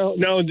 No.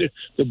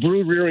 The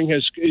brood rearing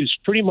is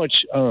pretty much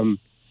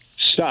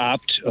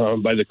stopped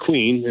by the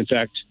queen. In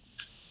fact,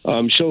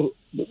 she'll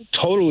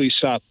totally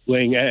stop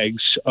laying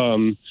eggs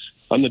on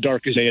the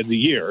darkest day of the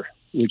year,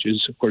 which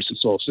is, of course, the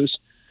solstice.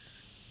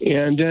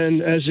 And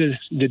then as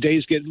the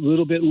days get a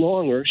little bit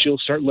longer, she'll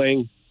start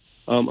laying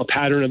a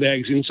pattern of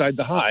eggs inside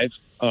the hive,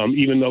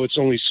 even though it's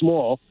only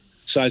small,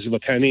 size of a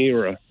penny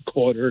or a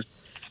quarter.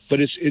 But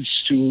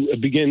it's to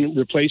begin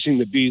replacing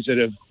the bees that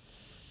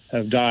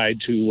have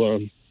died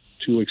to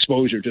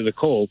exposure to the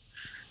cold.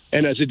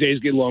 And as the days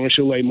get longer,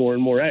 she'll lay more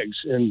and more eggs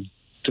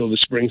until the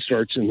spring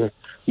starts and the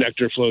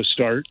nectar flows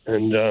start.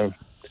 And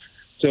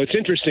so it's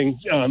interesting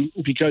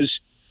because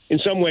in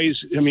some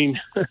ways, I mean,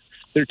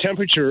 their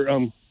temperature,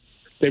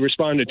 they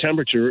respond to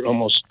temperature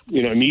almost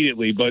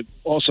immediately, but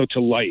also to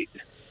light.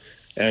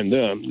 And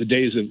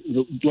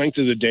the length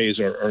of the days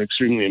are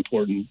extremely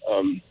important.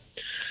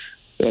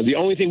 The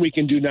only thing we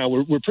can do now,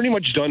 we're pretty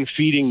much done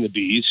feeding the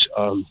bees.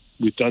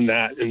 We've done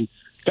that, and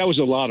that was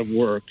a lot of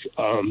work.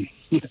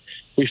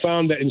 We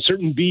found that in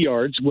certain bee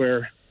yards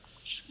where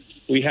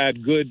we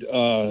had good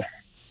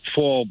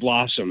fall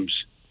blossoms,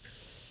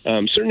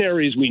 certain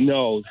areas we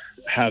know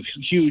have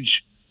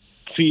huge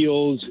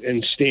fields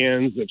and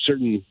stands of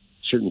certain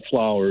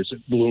flowers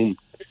that bloom.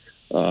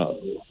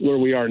 Where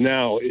we are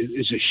now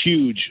is a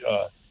huge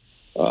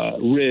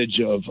ridge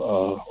of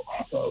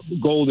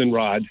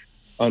goldenrod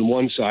on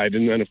one side,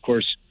 and then, of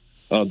course,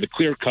 the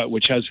clear cut,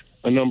 which has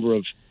a number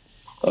of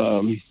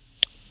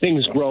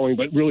things growing,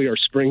 but really are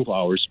spring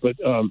flowers. But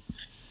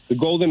the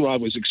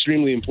goldenrod was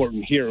extremely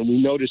important here, and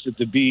we noticed that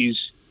the bees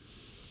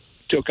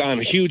took on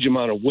a huge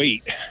amount of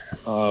weight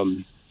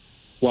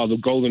while the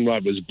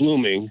goldenrod was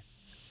blooming,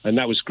 and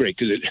that was great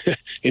because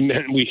it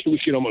meant we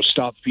could almost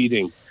stop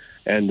feeding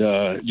and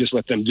just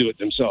let them do it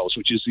themselves,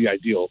 which is the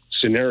ideal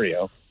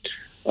scenario.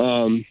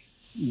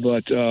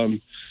 But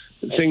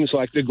things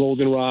like the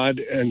goldenrod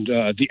and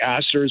the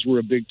asters were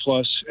a big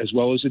plus, as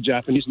well as the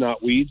Japanese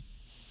knotweed,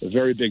 a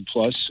very big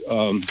plus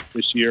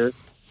this year.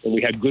 And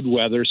we had good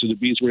weather, so the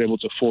bees were able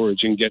to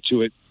forage and get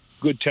to it.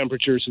 Good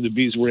temperature, so the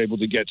bees were able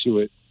to get to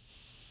it.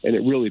 And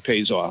it really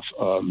pays off.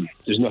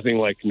 There's nothing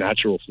like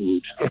natural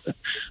food,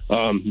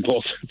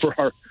 both for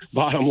our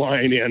bottom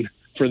line and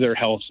for their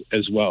health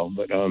as well.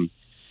 But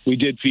we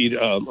did feed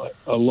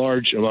a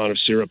large amount of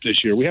syrup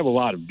this year. We have a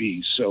lot of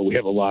bees, so we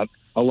have a lot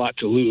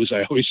to lose.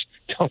 I always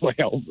tell my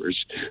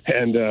helpers,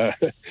 and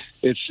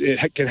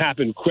it can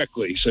happen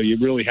quickly. So you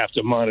really have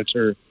to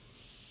monitor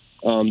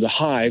the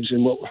hives,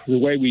 and the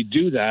way we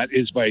do that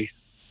is by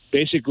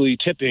basically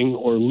tipping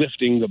or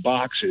lifting the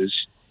boxes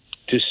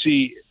to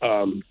see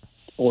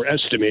or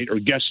estimate or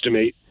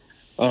guesstimate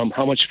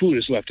how much food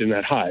is left in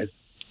that hive,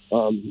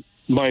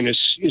 minus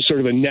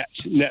sort of a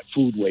net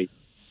food weight.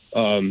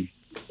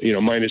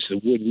 Minus the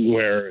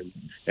woodenware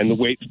and the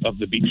weight of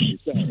the bees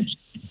themselves.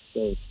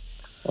 So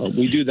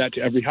we do that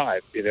to every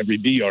hive in every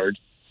bee yard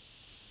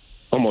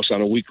almost on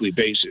a weekly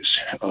basis.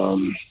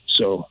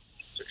 So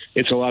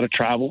it's a lot of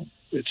travel.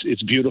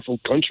 It's beautiful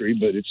country,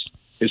 but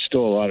it's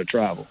still a lot of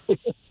travel.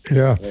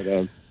 Yeah.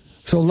 But,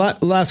 so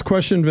last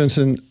question,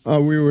 Vincent.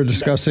 We were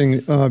discussing,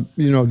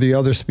 the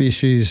other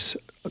species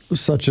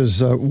such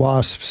as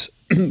wasps,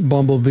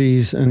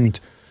 bumblebees, and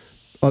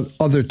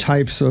other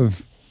types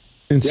of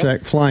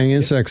flying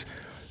insects.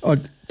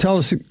 Tell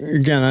us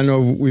again, I know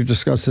we've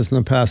discussed this in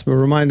the past, but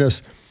remind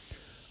us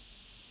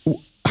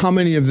how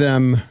many of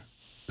them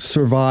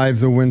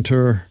survive the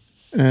winter,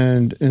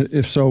 and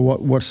if so,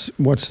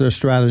 what's their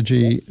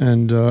strategy,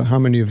 and how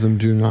many of them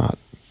do not?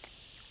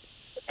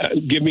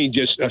 Give me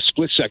just a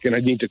split second. I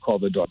need to call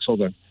the dogs.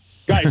 Hold on.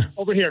 Guys,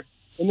 over here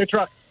in the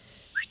truck.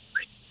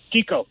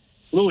 Kiko,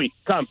 Louie,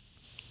 come.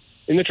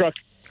 In the truck.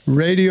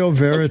 Radio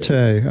Verite.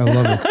 Okay. I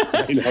love it.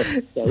 I know.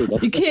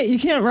 Sorry, You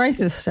can't write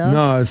this stuff.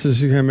 No, it's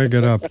just you can't make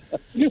it up.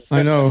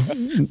 I know.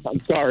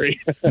 I'm sorry.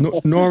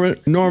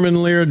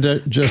 Norman Lear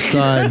just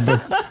died,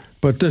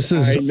 but this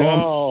is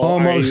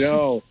almost. I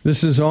know.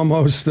 This is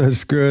almost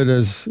as good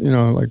as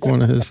like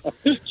one of his.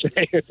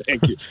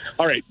 Thank you.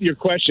 All right,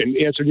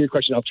 answering your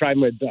question. I'll try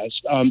my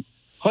best.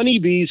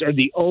 Honeybees are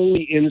the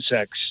only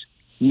insects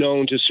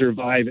known to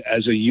survive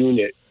as a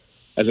unit,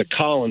 as a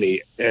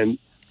colony, and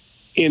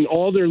in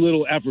all their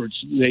little efforts,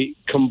 they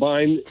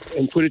combine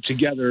and put it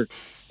together,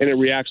 and it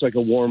reacts like a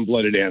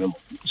warm-blooded animal.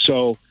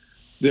 So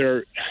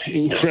they're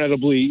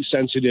incredibly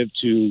sensitive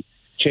to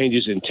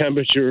changes in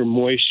temperature,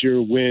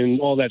 moisture, wind,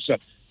 all that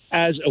stuff,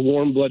 as a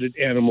warm-blooded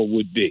animal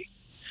would be.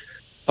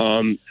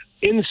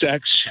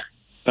 Insects,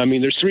 I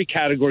mean, there's 3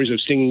 categories of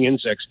stinging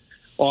insects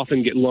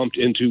often get lumped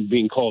into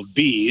being called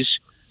bees.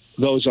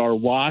 Those are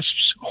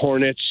wasps,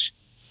 hornets,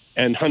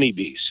 and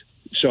honeybees.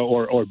 So,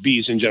 or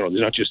bees in general.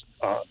 They're not just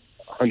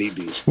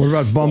honeybees. What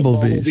about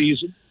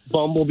bumblebees?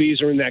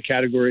 Bumblebees are in that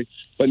category,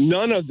 but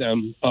none of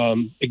them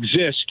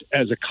exist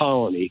as a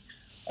colony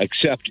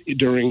except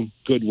during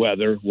good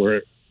weather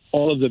where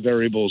all of the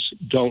variables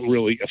don't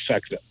really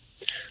affect them.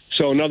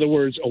 So in other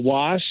words, a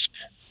wasp,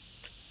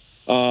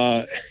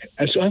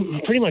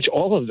 pretty much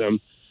all of them,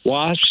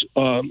 wasps,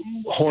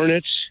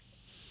 hornets,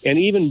 and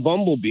even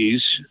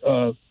bumblebees,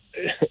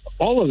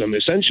 all of them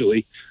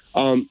essentially,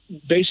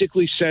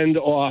 basically send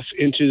off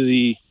into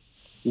the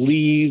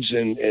leaves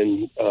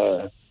and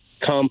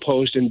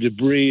compost and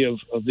debris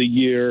of the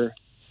year,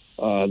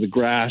 the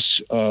grass,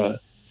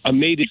 a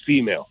mated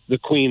female, the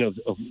queen of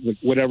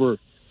whatever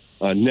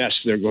nest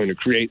they're going to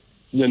create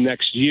the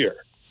next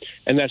year.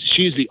 And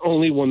she's the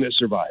only one that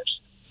survives.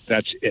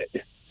 That's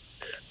it.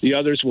 The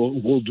others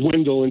will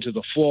dwindle into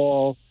the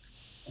fall,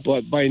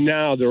 but by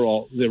now they're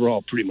all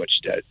pretty much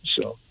dead.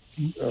 So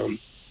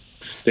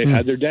they've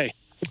had their day.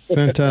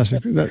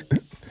 Fantastic.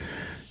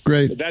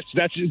 Great.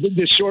 That's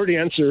the short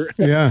answer.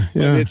 Yeah.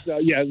 It's,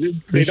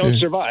 they don't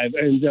survive,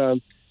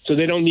 and so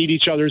they don't need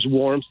each other's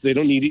warmth. They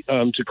don't need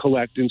to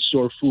collect and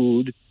store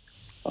food.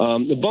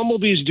 The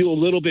bumblebees do a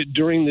little bit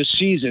during the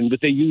season,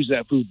 but they use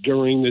that food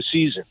during the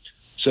season,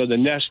 so the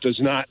nest does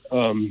not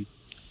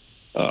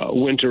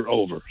winter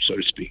over, so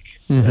to speak.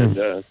 Mm-hmm.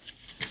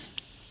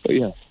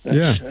 And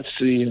that's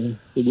the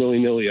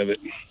willy-nilly of it.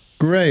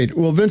 Great.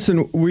 Well,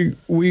 Vincent, we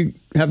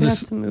have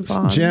this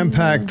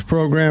jam-packed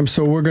program,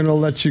 so we're going to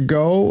let you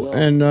go,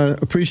 and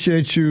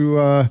appreciate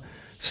you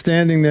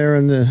standing there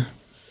in the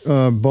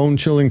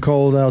bone-chilling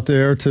cold out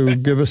there to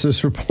give us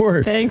this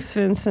report. Thanks,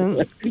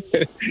 Vincent.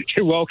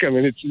 You're welcome,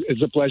 and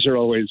it's a pleasure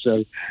always.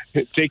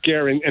 Take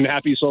care, and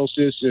happy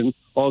solstice and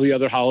all the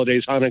other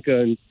holidays,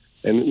 Hanukkah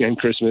and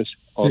Christmas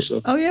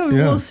also. Oh yeah,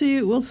 we'll see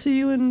you. We'll see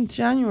you in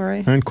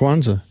January. And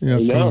Kwanzaa.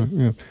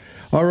 Yeah.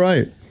 All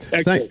right.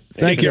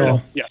 Thank you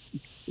all. Yeah.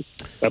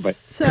 Bye-bye.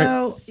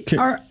 So,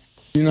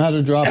 you know how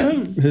to drop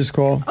his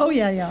call? Oh,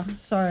 yeah.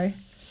 Sorry.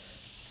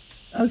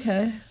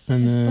 Okay.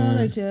 And then, I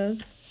thought I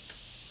did.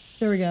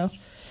 There we go.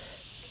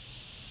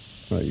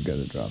 Oh, you got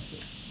to drop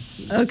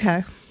it.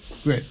 Okay.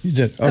 Great. You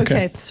did.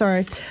 Okay.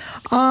 Sorry.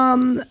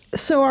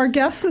 So our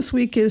guest this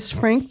week is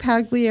Frank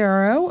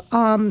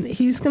Pagliaro.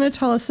 He's going to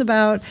tell us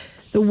about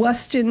the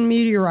Weston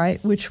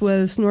meteorite, which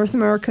was North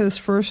America's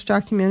first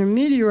documented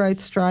meteorite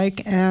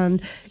strike,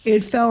 and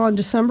it fell on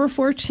December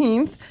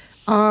 14th,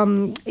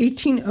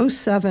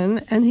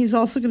 1807, and he's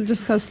also going to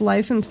discuss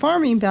life and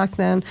farming back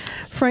then.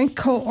 Frank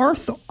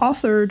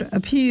co-authored a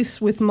piece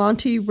with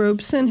Monty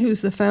Robeson, who's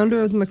the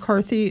founder of the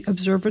McCarthy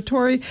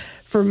Observatory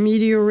for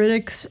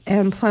Meteoritics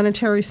and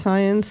Planetary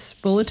Science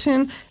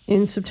Bulletin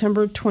in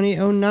September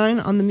 2009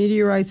 on the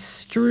meteorite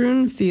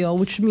strewn field,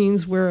 which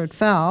means where it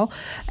fell.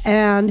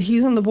 And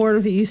he's on the board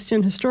of the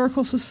Easton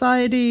Historical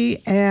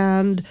Society,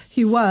 and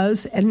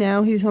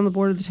now he's on the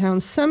board of the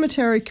town's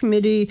cemetery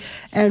committee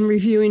and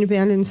reviewing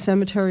abandoned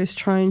cemeteries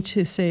trying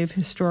to save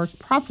historic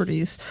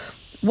properties.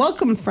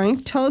 Welcome,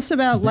 Frank. Tell us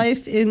about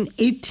life in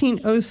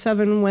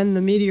 1807 when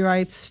the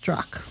meteorite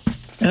struck.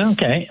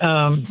 Okay.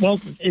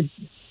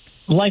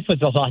 Life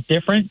was a lot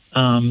different.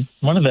 One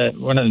of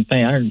the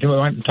things I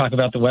want to talk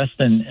about the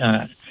Weston.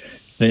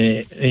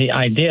 The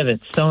idea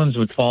that stones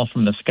would fall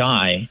from the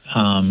sky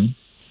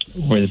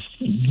was,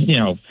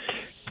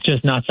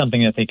 just not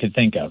something that they could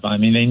think of. I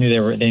mean, they knew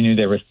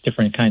there were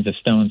different kinds of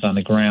stones on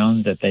the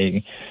ground that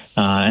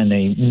and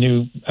they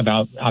knew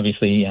about,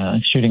 obviously,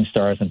 shooting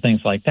stars and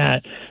things like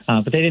that.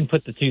 But they didn't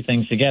put the two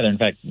things together. In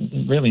fact,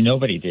 really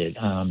nobody did.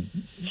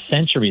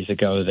 Centuries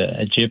ago,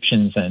 the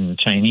Egyptians and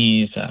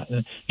Chinese,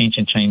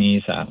 ancient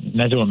Chinese,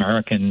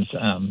 Mesoamericans,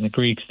 the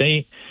Greeks,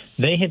 they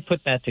had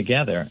put that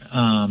together.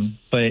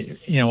 But,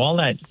 all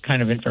that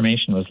kind of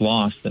information was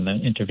lost in the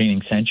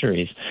intervening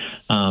centuries.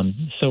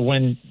 So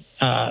when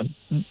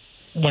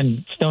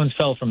stones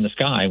fell from the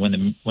sky,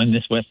 when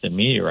this Weston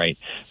meteorite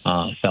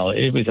fell,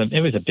 it was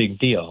a big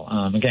deal.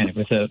 Again, it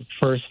was the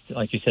first,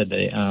 like you said,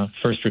 the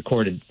first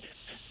recorded,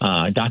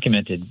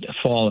 documented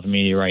fall of a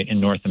meteorite in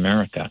North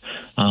America.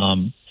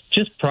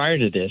 Just prior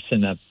to this,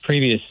 in the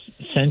previous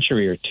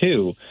century or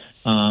two,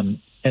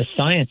 as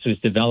science was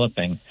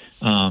developing,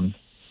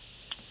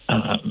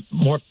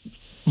 more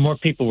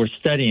people were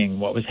studying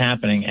what was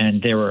happening,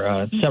 and there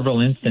were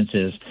several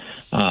instances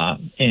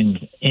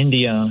in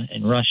India,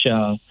 in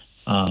Russia,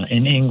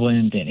 in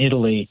England, in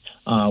Italy,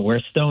 where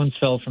stones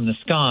fell from the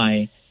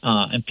sky,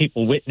 and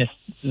people witnessed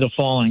the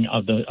falling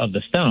of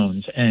the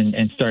stones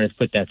and started to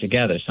put that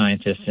together.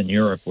 Scientists in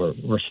Europe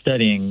were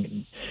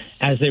studying,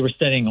 as they were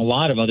studying a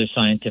lot of other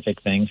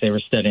scientific things. They were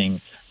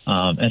studying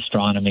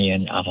astronomy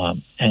and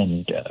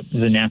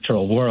the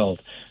natural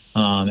world.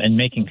 And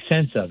making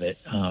sense of it.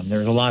 There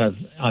was a lot of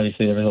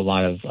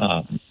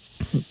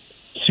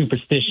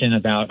superstition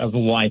of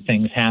why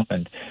things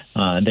happened.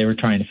 They were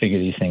trying to figure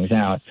these things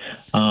out.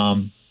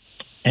 And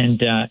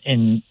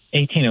in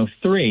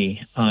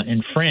 1803,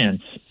 in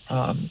France,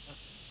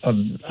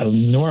 an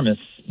enormous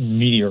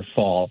meteor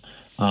fall.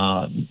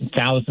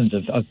 Thousands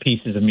of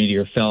pieces of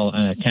meteor fell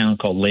in a town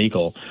called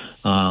L'Aigle,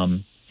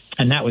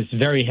 and that was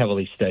very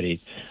heavily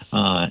studied.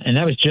 And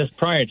that was just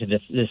prior to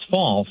this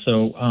fall.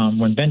 So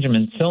when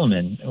Benjamin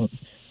Silliman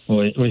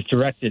was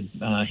directed,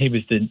 he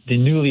was the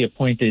newly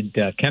appointed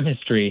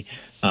chemistry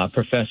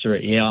professor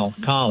at Yale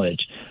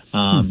College.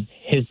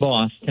 His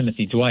boss,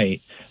 Timothy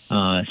Dwight,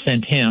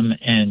 sent him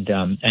and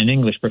an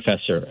English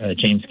professor,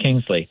 James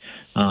Kingsley,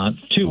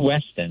 to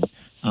Weston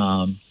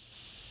to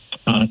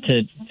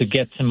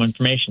get some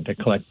information, to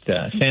collect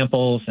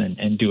samples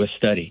and do a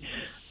study.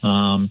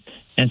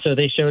 And so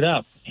they showed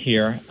up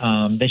here.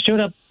 They showed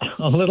up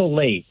a little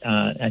late.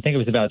 I think it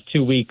was about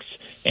 2 weeks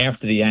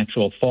after the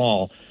actual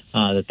fall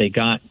that they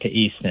got to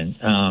Easton.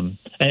 And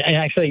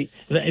actually,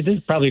 this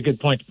is probably a good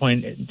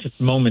just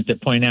a moment to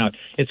point out.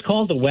 It's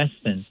called the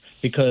Weston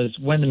because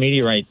when the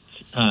meteorite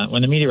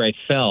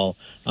fell,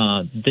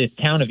 the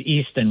town of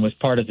Easton was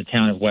part of the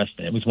town of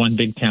Weston. It was one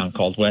big town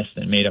called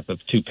Weston, made up of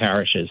two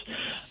parishes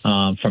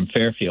from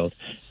Fairfield.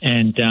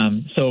 And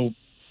so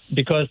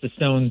because the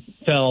stone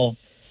fell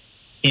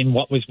in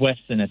what was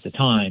Weston at the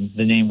time,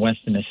 the name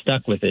Weston is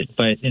stuck with it.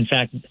 But in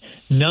fact,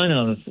 none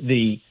of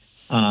the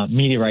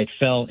meteorite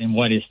fell in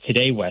what is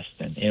today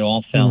Weston. It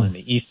all fell in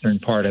the eastern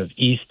part of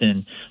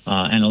Easton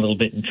and a little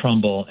bit in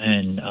Trumbull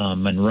and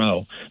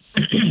Monroe.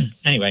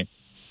 Anyway,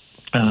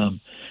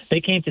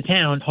 they came to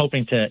town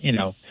hoping to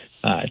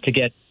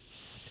get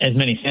as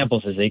many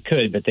samples as they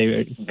could, but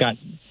they got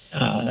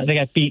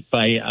beat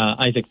by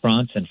Isaac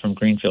Bronson from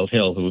Greenfield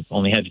Hill, who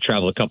only had to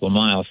travel a couple of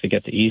miles to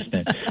get to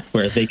Easton,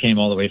 whereas they came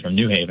all the way from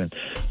New Haven.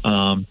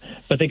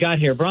 But they got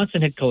here.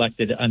 Bronson had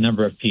collected a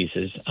number of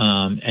pieces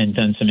and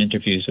done some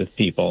interviews with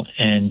people.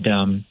 And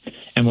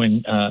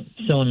when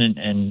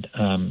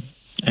Silliman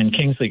and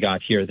Kingsley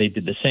got here, they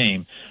did the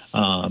same.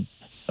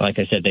 Like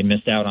I said, they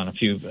missed out on a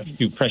few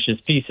precious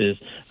pieces,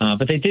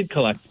 but they did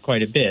collect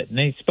quite a bit. And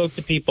they spoke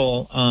to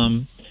people,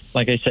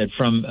 like I said,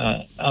 from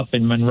up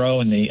in Monroe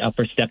in the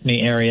upper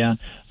Stepney area,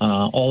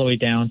 all the way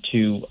down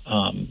to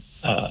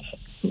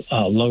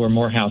Lower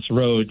Morehouse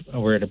Road,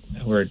 where it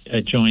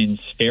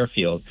adjoins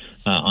Fairfield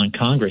on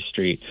Congress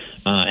Street,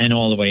 and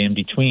all the way in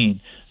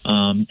between.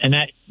 And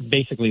that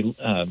basically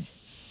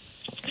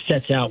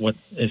sets out what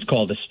is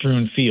called a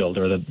strewn field,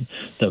 or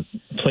the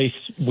place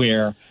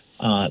where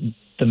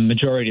the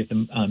majority of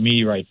the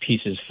meteorite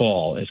pieces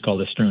fall is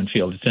called a strewn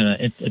field.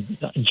 It's a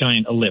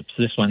giant ellipse.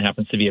 This one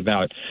happens to be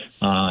about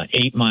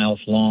 8 miles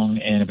long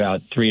and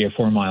about 3 or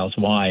 4 miles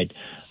wide.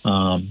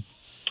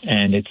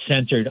 And it's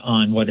centered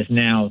on what is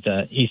now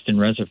the Easton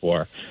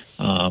Reservoir.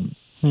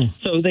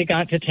 So they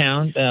got to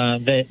town.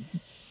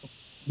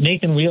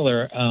 Nathan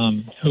Wheeler,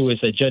 who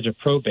was a judge of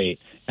probate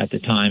at the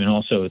time and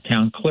also a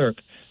town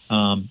clerk,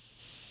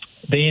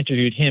 they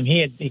interviewed him.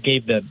 He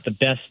gave the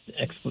best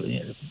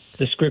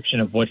description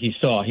of what he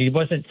saw. He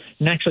didn't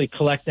actually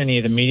collect any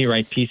of the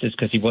meteorite pieces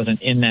because he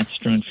wasn't in that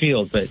strewn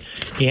field, but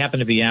he happened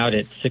to be out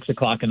at 6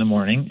 o'clock in the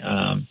morning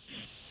on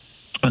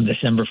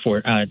December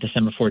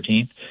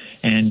 14th,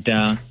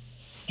 and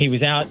he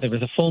was out. There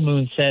was a full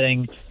moon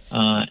setting,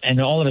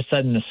 and all of a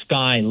sudden the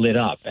sky lit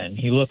up, and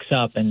he looks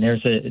up, and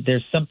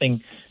there's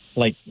something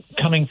like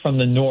coming from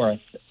the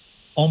north,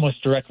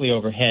 almost directly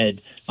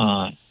overhead.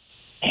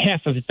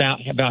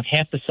 About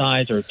half the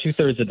size, or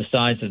 2/3 of the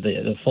size of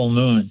the full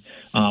moon,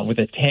 with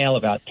a tail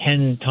about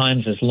 10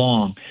 times as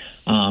long,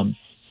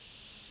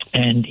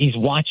 and he's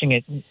watching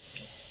it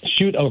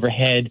shoot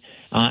overhead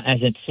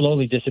as it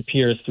slowly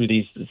disappears through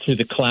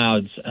the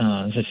clouds,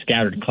 the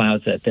scattered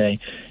clouds that day,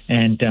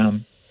 and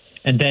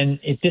then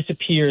it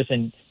disappears,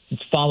 and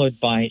it's followed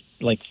by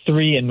like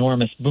 3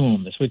 enormous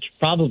booms, which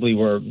probably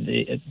were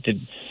the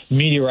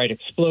meteorite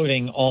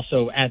exploding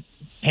also at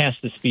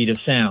past the speed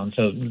of sound.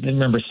 So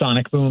remember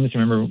sonic booms?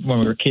 Remember when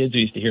we were kids,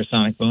 we used to hear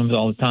sonic booms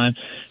all the time?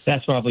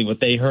 That's probably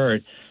what they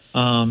heard.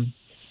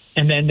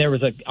 And then there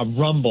was a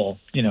rumble,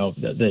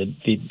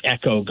 the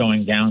echo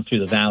going down through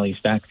the valleys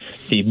back.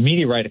 The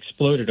meteorite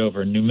exploded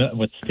over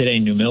what's today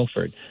New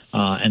Milford,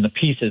 and the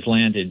pieces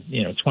landed,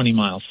 20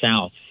 miles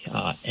south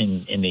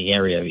in the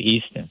area of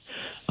Easton.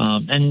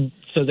 And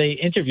so they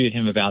interviewed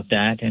him about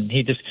that, and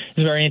it was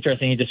very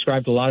interesting. He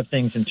described a lot of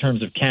things in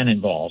terms of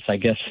cannonballs. I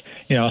guess,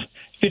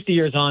 50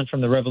 years on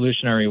from the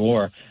Revolutionary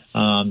War,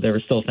 they were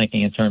still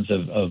thinking in terms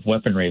of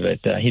weaponry,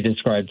 but he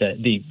described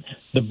that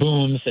the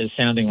booms as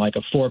sounding like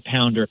a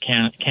 4-pounder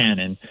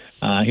cannon.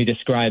 He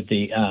described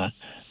the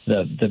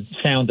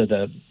sound of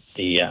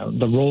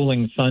the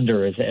rolling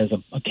thunder as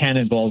a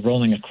cannonball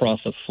rolling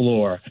across a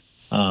floor.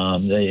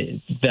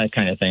 That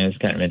kind of thing is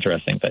kind of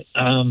interesting. But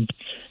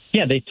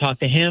they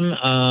talked to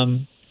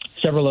him.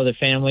 Several other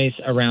families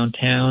around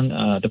town,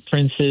 the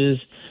Princes.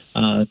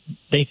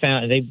 They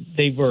found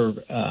they were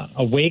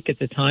awake at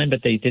the time,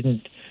 but they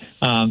didn't.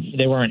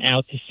 They weren't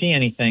out to see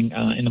anything.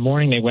 In the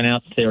morning, they went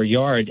out to their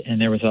yard,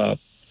 and there was a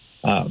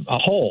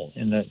hole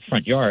in the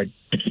front yard,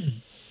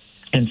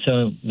 And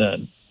so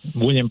the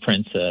William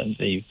Prince,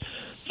 the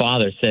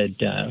father, said,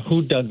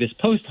 who dug this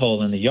post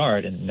hole in the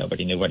yard? And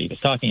nobody knew what he was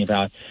talking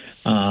about.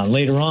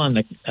 Later on,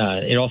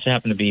 it also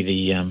happened to be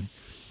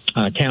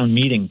the town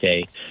meeting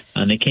day.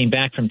 And they came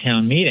back from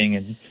town meeting,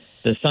 and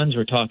the sons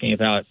were talking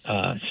about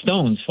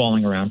stones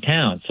falling around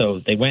town. So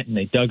they went and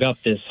they dug up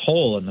this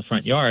hole in the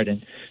front yard.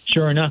 And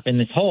sure enough, in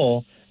this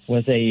hole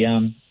was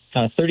a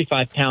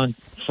 35-pound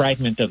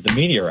fragment of the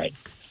meteorite.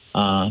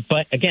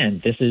 But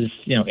again, this is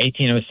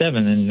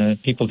 1807,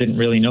 and people didn't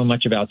really know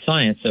much about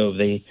science, so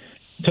they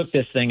took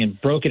this thing and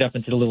broke it up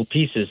into the little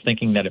pieces,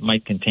 thinking that it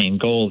might contain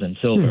gold and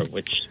silver,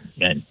 which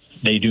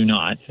they do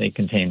not. They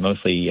contain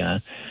mostly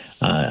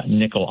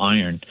nickel,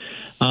 iron.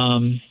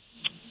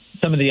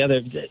 Some of the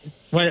other,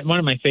 one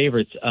of my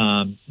favorites,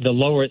 the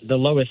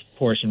lowest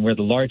portion, where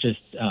the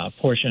largest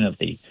portion of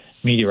the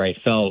meteorite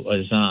fell,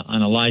 was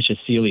on Elijah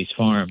Seeley's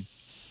farm.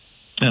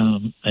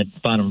 At the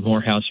bottom of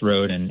Morehouse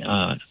Road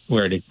and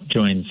where it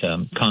joins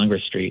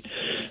Congress Street.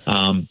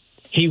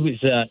 He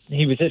was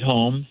at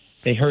home.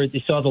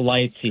 He saw the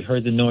lights. He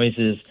heard the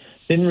noises.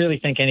 Didn't really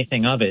think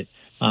anything of it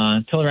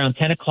until around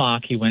 10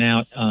 o'clock. He went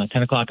out.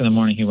 10 o'clock in the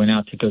morning. He went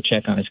out to go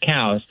check on his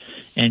cows,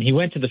 and he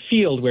went to the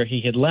field where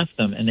he had left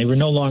them, and they were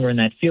no longer in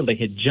that field. They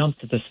had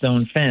jumped the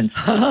stone fence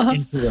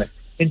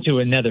into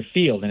another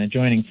field, an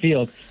adjoining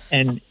field,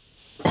 and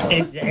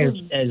as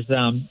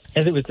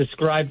it was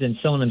described in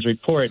Silliman's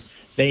report,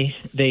 they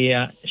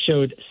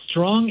showed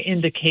strong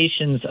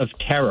indications of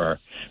terror,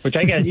 which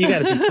you got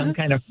to be some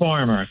kind of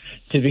farmer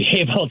to be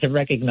able to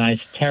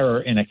recognize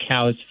terror in a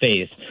cow's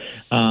face.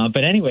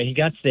 But anyway, he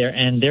got there,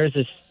 and there's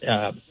this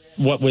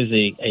what was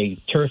a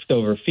turfed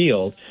over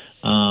field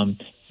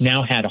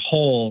now had a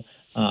hole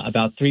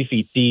about 3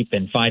 feet deep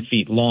and 5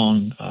 feet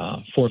long,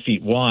 4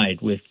 feet wide,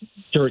 with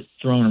dirt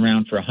thrown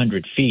around for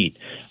 100 feet.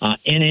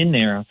 In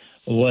there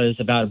was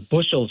about a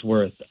bushel's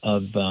worth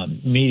of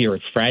meteor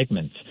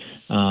fragments.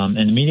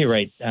 And the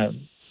meteorite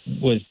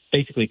was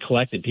basically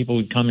collected. People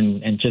would come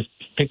and just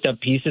picked up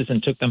pieces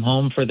and took them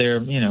home for their,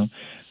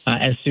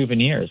 as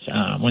souvenirs.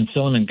 When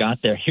Silliman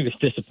got there, he was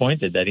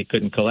disappointed that he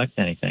couldn't collect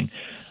anything.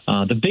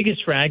 The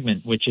biggest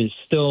fragment, which is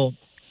still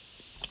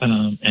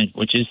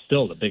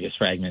the biggest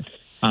fragment,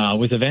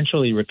 was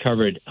eventually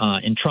recovered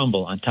in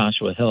Trumbull on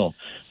Toshua Hill.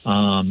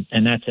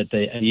 And that's at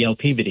the Yale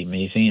Peabody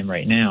Museum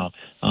right now.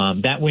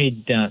 That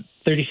weighed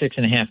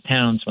 36.5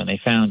 pounds when they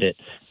found it.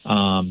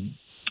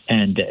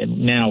 And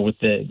now with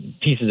the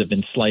pieces have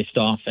been sliced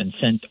off and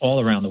sent all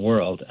around the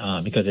world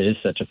because it is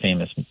such a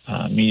famous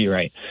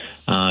meteorite.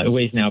 It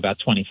weighs now about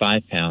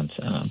 25 pounds.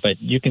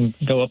 But you can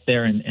go up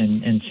there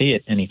and see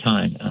it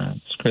anytime.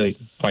 It's really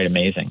quite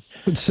amazing.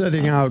 It's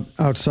sitting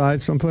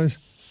outside someplace?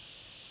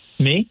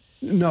 Me?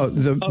 No, it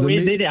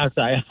is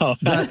outside. Oh.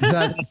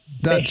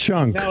 That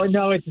chunk.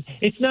 No,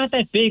 it's not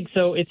that big.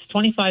 So it's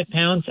 25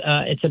 pounds.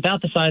 It's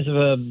about the size of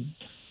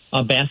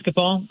a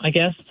basketball, I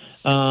guess.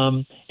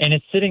 And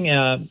it's sitting.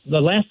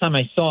 The last time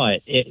I saw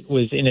it, it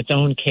was in its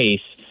own case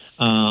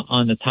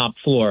on the top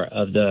floor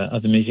of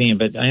the museum.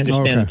 But I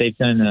understand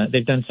that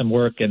they've done some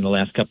work in the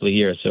last couple of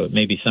years, so it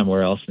may be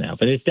somewhere else now.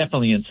 But it's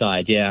definitely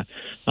inside. Yeah.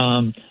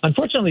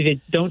 Unfortunately,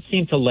 they don't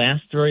seem to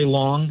last very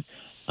long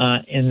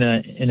in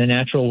the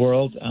natural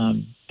world.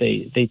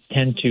 They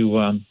tend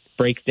to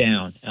break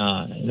down.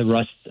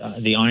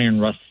 The iron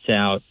rusts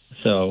out.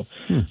 So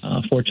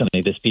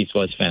fortunately, this piece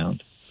was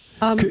found.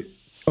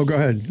 Go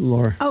ahead,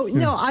 Laura.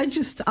 No, I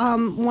just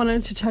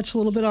wanted to touch a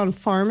little bit on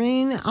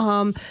farming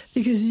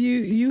because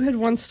you had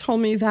once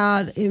told me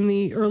that in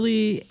the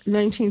early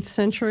 19th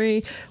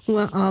century,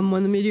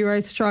 when the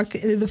meteorite struck,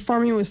 the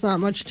farming was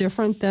not much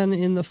different than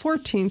in the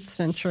 14th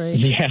century.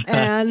 Yeah,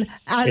 and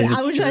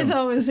which I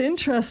thought was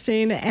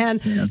interesting.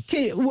 And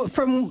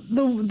from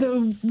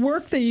the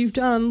work that you've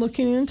done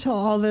looking into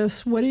all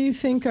this, what do you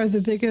think are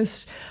the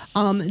biggest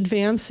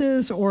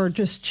advances or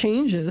just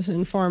changes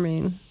in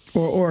farming?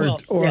 Or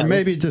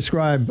maybe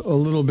describe a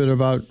little bit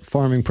about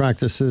farming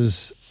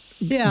practices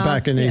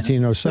back in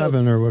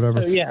 1807 or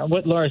whatever. So,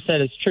 what Laura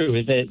said is true.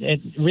 Is that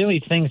it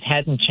really things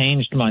hadn't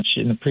changed much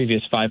in the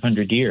previous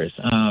 500 years.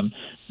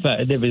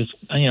 But there was,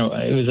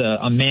 it was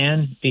a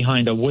man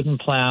behind a wooden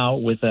plow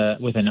with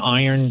an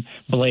iron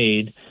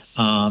blade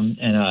and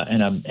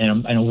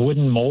a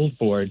wooden mold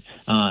board,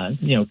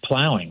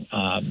 plowing.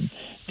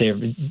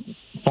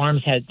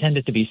 Farms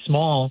tended to be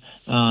small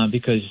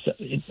because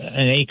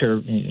an acre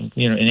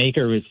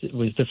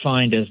was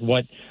defined as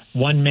what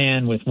one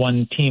man with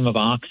one team of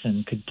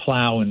oxen could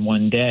plow in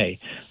one day.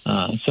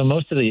 So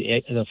most of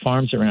the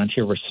farms around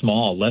here were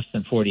small, less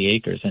than 40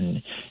 acres,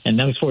 and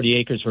those 40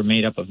 acres were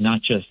made up of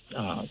not just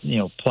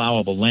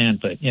plowable land,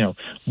 but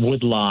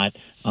woodlot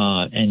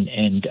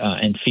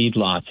and feed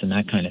lots and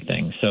that kind of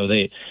thing. So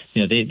they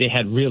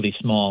had really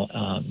small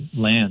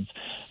lands.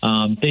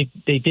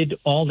 They did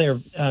all their,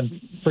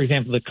 for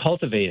example, the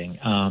cultivating.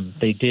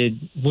 They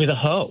did with a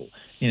hoe.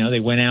 They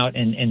went out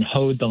and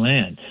hoed the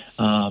land.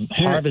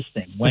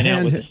 Harvesting went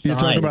out with a scythe. You're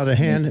talking about a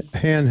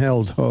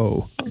handheld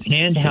hoe.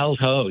 Handheld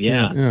hoe,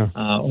 Yeah.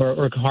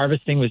 or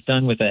harvesting was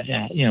done with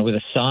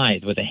a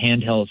scythe, with a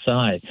handheld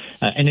scythe.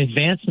 An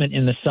advancement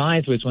in the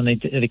scythe was when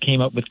they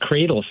came up with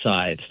cradle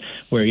scythes,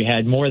 where you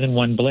had more than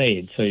one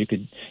blade, so you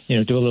could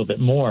do a little bit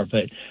more.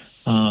 But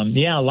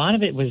a lot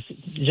of it was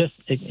just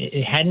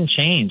it hadn't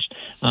changed.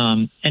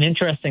 And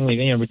interestingly,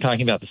 we're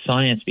talking about the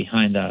science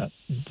behind the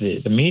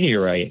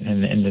meteorite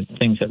and the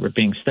things that were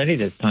being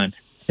studied at the time.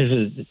 This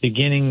is the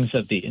beginnings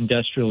of the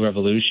Industrial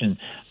Revolution.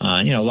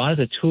 A lot of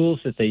the tools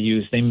that they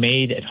used, they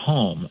made at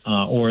home,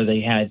 or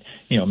they had,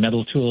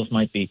 metal tools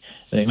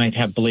they might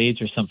have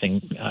blades or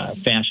something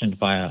fashioned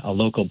by a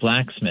local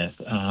blacksmith,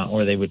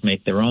 or they would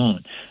make their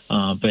own.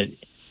 But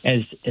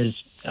as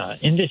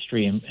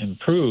industry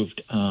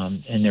improved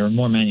and there were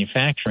more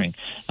manufacturing,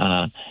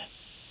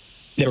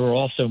 there were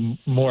also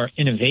more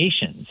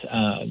innovations.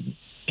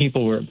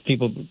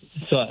 People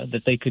saw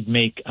that they could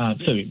make.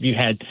 So you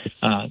had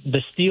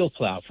the steel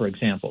plow, for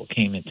example,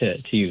 came into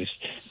use.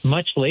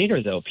 Much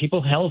later, though,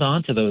 people held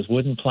on to those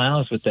wooden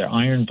plows with their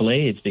iron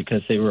blades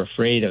because they were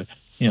afraid of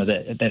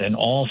that an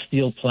all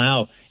steel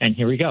plow, and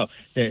here we go,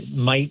 that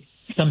might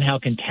somehow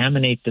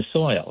contaminate the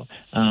soil.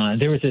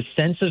 There was a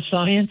sense of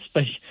science,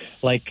 but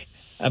like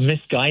a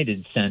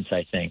misguided sense,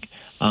 I think.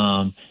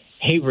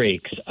 Hay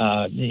rakes,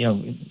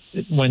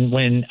 when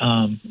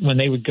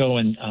they would go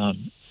and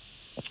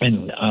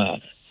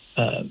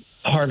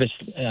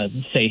harvest,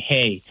 say,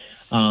 hay,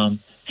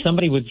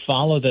 somebody would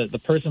follow the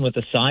person with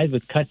the scythe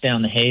would cut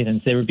down the hay,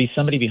 and there would be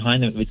somebody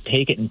behind them that would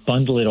take it and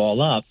bundle it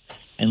all up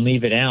and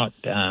leave it out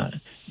to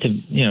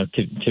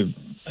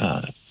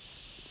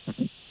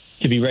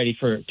be ready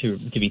to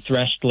be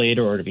threshed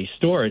later or to be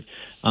stored.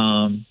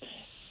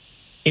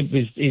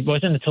 It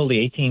wasn't until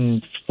the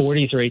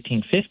 1840s or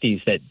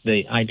 1850s that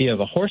the idea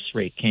of a horse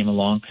rake came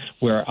along,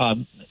 where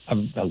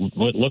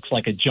what looks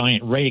like a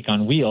giant rake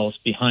on wheels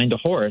behind a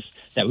horse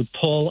that would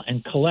pull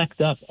and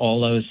collect up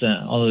all those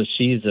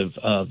sheaves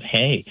of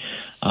hay.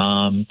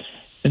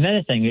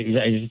 Another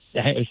thing,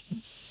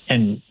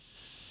 and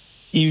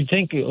you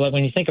think, like,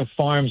 when you think of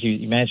farms, you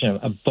imagine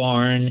a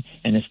barn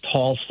and this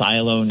tall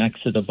silo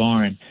next to the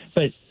barn,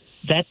 but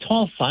those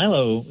tall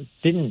silos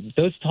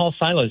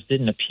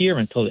didn't appear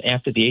until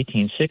after the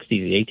 1860s,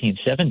 the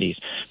 1870s.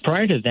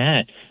 Prior to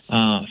that,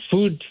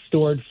 food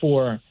stored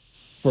for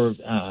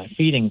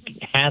feeding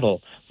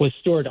cattle was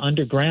stored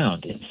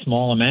underground in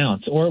small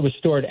amounts, or it was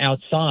stored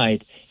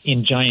outside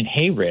in giant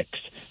hay ricks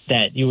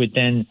that you would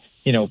then,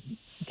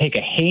 take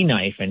a hay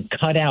knife and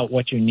cut out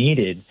what you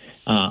needed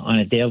on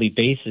a daily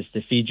basis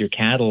to feed your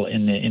cattle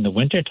in the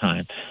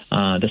wintertime.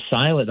 The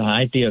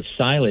idea of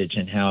silage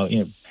and how,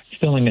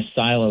 filling a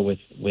silo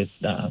with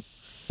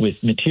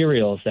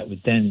materials that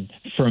would then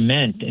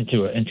ferment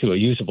into a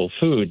usable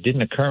food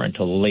didn't occur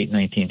until the late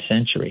 19th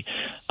century.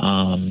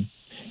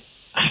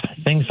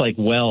 Things like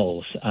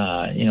wells,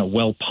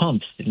 well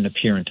pumps didn't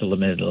appear until the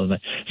middle of the.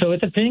 So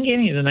at the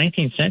beginning of the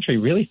 19th century,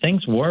 really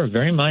things were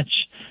very much,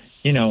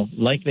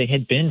 like they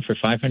had been for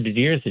 500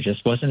 years. There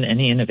just wasn't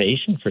any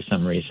innovation for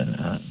some reason.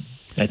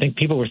 I think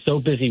people were so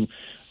busy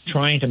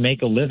trying to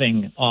make a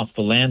living off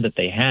the land that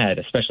they had,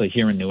 especially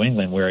here in New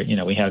England, where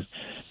we have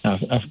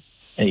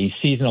a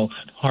seasonal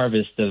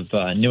harvest of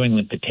New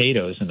England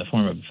potatoes in the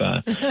form of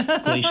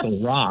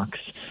glacial rocks.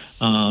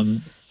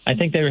 I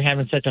think they were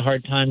having such a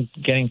hard time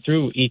getting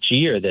through each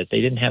year that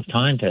they didn't have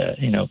time to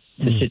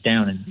sit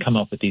down and come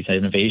up with these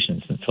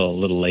innovations until a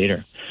little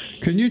later.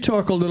 Can you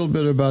talk a little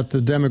bit about the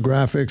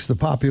demographics, the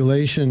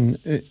population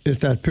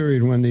at that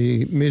period when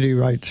the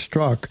meteorite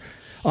struck?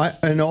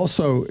 And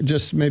also,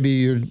 just maybe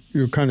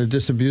you're kind of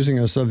disabusing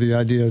us of the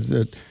idea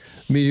that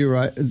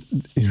meteorite,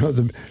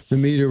 the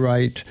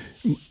meteorite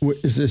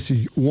is this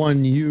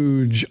one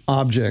huge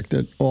object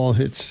that all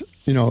hits,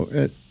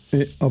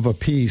 of a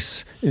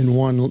piece in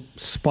one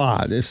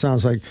spot. It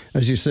sounds like,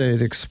 as you say,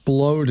 it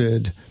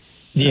exploded.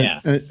 Yeah.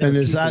 And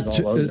is that,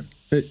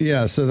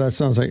 so that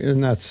sounds like,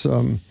 and that's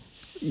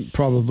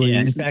probably.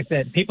 Yeah, in fact,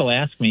 that people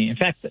ask me. In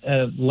fact,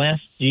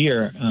 last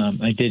year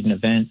I did an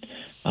event,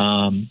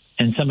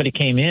 and somebody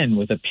came in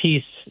with a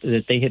piece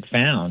that they had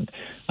found,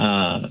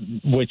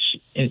 which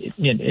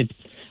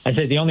I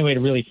said the only way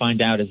to really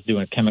find out is do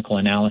a chemical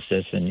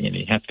analysis, and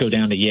you have to go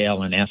down to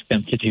Yale and ask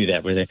them to do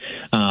that with it.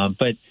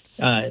 But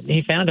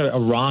he found a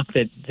rock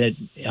that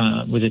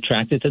was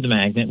attracted to the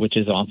magnet, which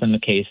is often the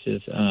case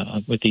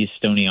with these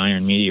stony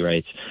iron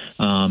meteorites.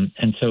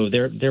 And so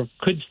there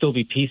could still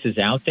be pieces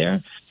out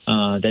there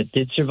that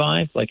did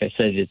survive. Like I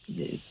said,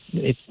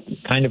 it's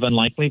kind of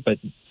unlikely, but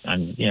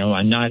I'm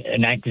not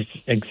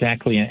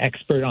exactly an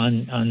expert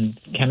on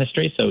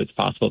chemistry, so it's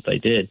possible that they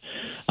did.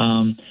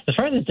 As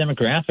far as the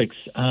demographics,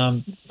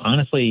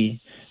 honestly,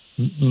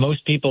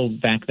 most people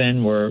back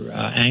then were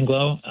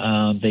Anglo.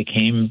 They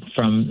came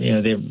from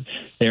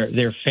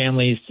their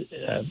families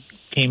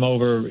came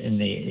over in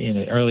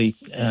the early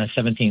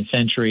 17th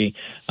century,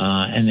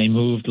 and they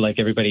moved like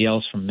everybody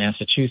else from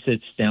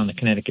Massachusetts down the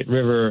Connecticut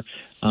River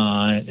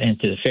and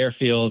to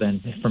Fairfield,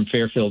 and from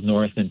Fairfield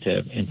north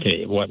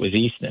into what was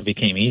Easton,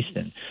 became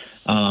Easton.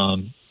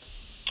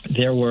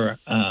 There were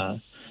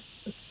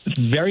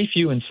very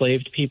few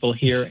enslaved people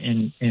here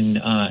in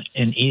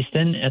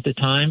Easton at the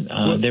time.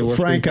 They were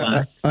Frank,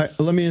 let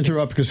me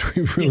interrupt because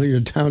we really are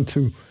down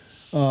to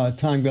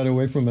time got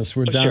away from us.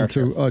 We're down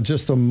to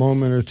just a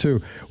moment or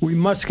two. We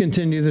must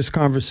continue this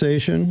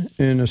conversation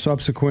in a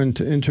subsequent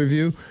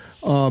interview,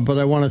 but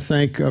I want to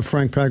thank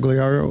Frank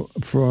Pagliaro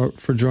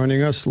for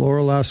joining us.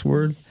 Laura, last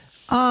word?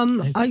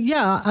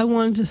 I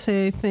wanted to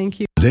say thank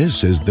you.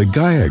 This is the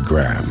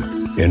Gaiagram.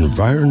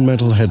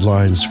 Environmental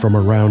headlines from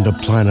around a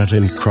planet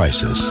in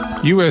crisis.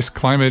 U.S.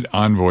 climate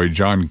envoy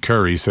John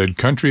Kerry said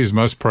countries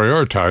must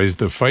prioritize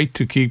the fight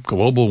to keep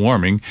global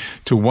warming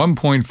to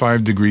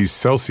 1.5 degrees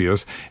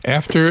Celsius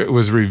after it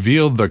was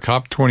revealed the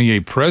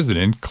COP28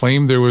 president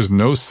claimed there was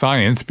no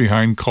science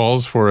behind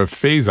calls for a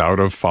phase-out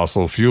of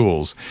fossil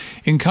fuels.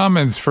 In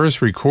comments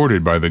first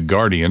recorded by The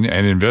Guardian,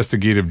 an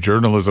investigative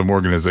journalism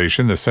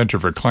organization, the Center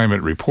for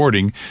Climate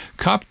Reporting,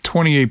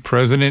 COP28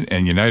 president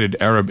and United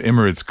Arab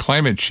Emirates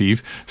climate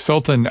chief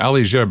Sultan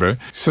Ali Jaber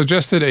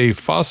suggested a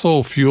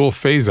fossil fuel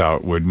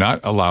phase-out would not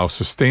allow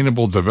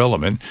sustainable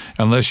development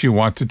unless you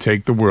want to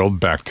take the world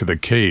back to the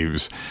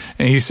caves.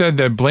 And he said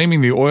that blaming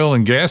the oil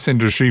and gas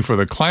industry for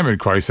the climate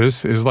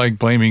crisis is like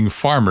blaming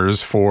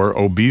farmers for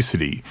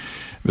obesity.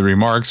 The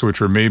remarks,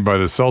 which were made by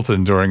the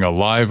Sultan during a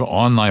live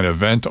online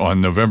event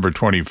on November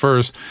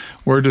 21st,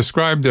 were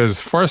described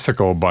as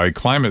farcical by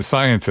climate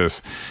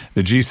scientists.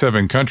 The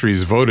G7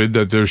 countries voted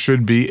that there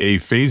should be a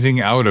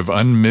phasing out of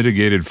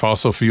unmitigated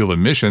fossil fuel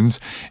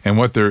emissions, and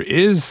what there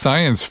is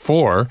science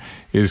for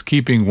is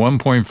keeping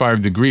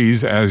 1.5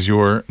 degrees as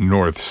your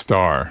North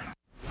Star.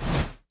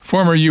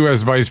 Former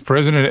U.S. Vice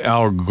President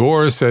Al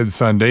Gore said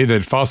Sunday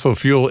that fossil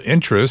fuel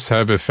interests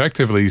have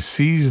effectively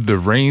seized the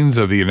reins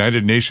of the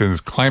United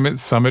Nations Climate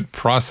Summit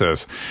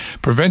process,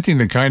 preventing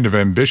the kind of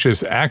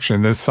ambitious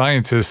action that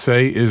scientists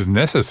say is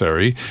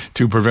necessary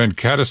to prevent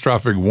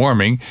catastrophic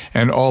warming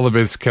and all of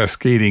its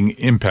cascading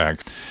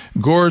impacts.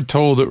 Gore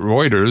told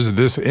Reuters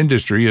this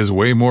industry is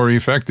way more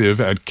effective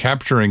at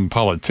capturing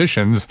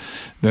politicians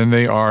than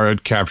they are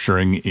at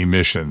capturing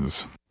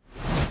emissions.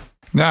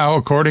 Now,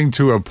 according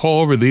to a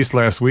poll released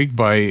last week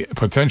by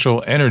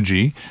Potential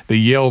Energy, the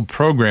Yale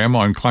Program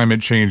on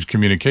Climate Change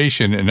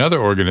Communication, and other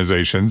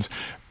organizations,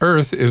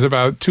 Earth is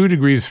about 2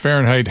 degrees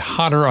Fahrenheit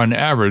hotter on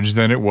average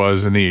than it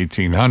was in the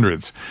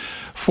 1800s.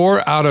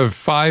 4 out of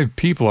 5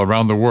 people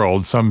around the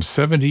world, some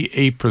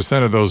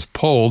 78% of those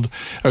polled,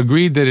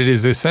 agreed that it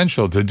is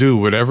essential to do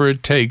whatever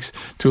it takes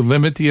to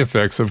limit the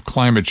effects of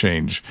climate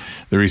change.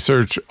 The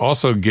research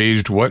also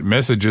gauged what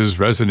messages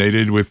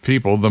resonated with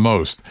people the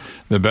most.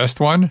 The best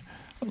one?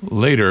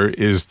 Later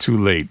is too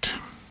late.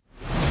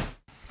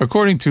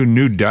 According to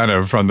new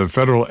data from the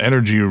Federal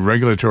Energy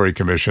Regulatory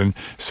Commission,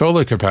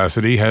 solar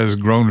capacity has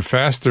grown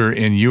faster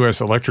in U.S.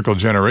 electrical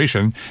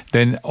generation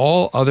than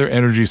all other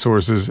energy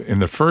sources in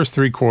the first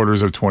 3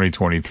 quarters of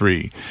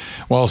 2023.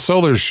 While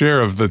solar's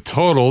share of the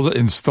total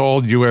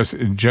installed U.S.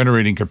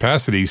 generating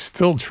capacity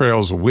still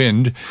trails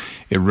wind,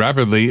 it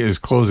rapidly is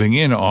closing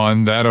in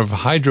on that of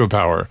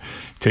hydropower.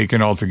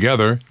 Taken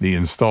altogether, the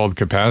installed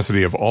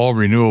capacity of all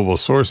renewable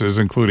sources,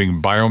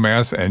 including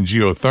biomass and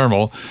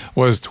geothermal,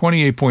 was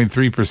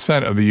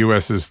 28.3% of the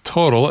U.S.'s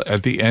total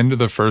at the end of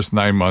the first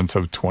 9 months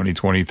of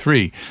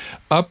 2023,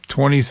 up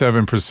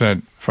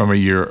 27% from a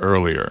year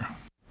earlier.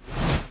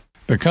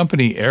 The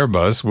company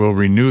Airbus will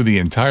renew the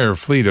entire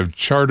fleet of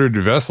chartered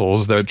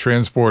vessels that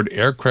transport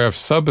aircraft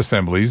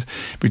subassemblies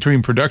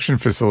between production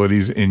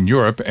facilities in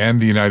Europe and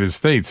the United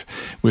States,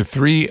 with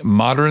 3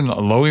 modern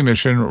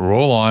low-emission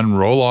roll-on,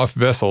 roll-off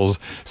vessels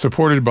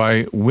supported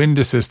by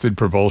wind-assisted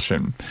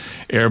propulsion.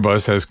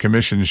 Airbus has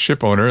commissioned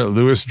shipowner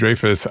Louis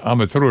Dreyfus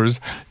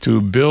Amateurs to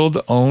build,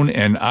 own,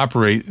 and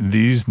operate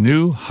these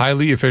new,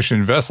 highly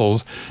efficient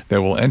vessels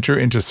that will enter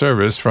into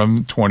service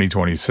from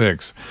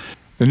 2026.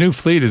 The new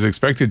fleet is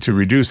expected to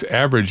reduce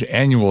average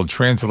annual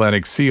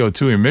transatlantic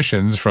CO2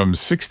 emissions from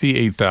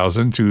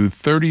 68,000 to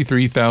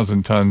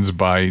 33,000 tons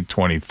by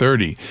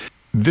 2030.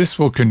 This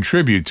will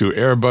contribute to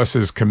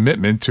Airbus's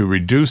commitment to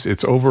reduce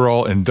its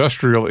overall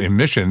industrial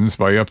emissions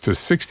by up to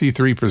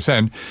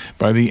 63%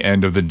 by the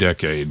end of the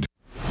decade.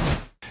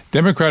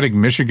 Democratic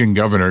Michigan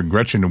Governor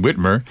Gretchen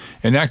Whitmer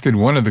enacted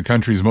one of the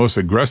country's most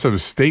aggressive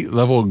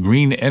state-level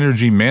green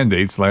energy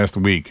mandates last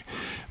week.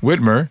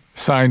 Whitmer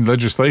signed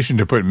legislation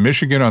to put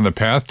Michigan on the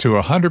path to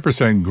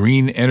 100%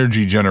 green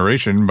energy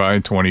generation by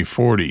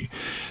 2040.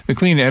 The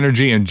Clean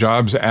Energy and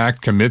Jobs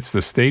Act commits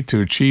the state to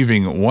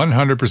achieving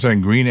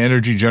 100% green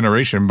energy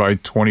generation by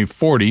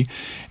 2040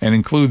 and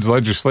includes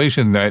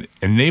legislation that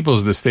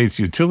enables the state's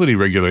utility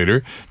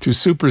regulator to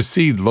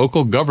supersede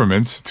local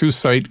governments to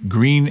site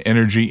green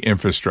energy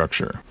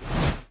infrastructure.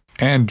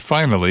 And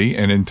finally,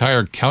 an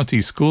entire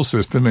county school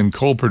system in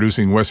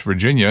coal-producing West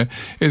Virginia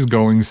is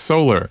going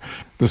solar.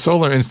 The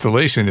solar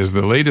installation is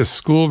the latest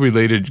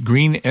school-related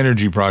green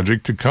energy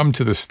project to come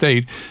to the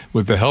state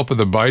with the help of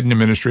the Biden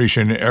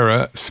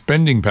administration-era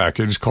spending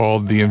package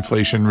called the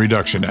Inflation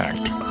Reduction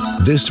Act.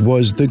 This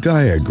was the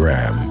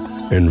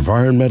Gaiagram.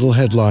 Environmental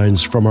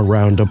headlines from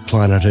around a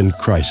planet in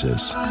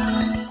crisis.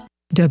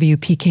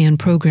 WPKN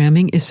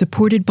programming is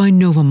supported by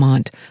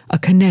Novamont, a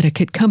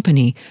Connecticut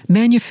company,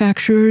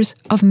 manufacturers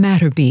of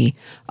Matterbee,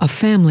 a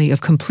family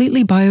of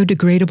completely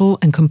biodegradable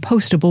and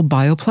compostable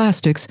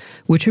bioplastics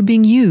which are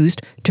being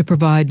used to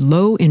provide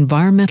low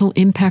environmental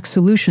impact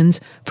solutions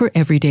for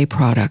everyday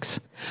products.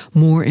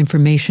 More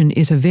information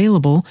is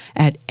available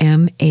at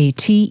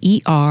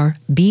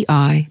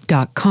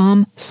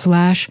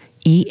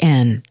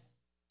materbi.com/en.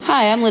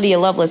 Hi, I'm Lydia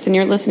Lovelace, and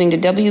you're listening to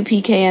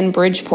WPKN Bridgeport.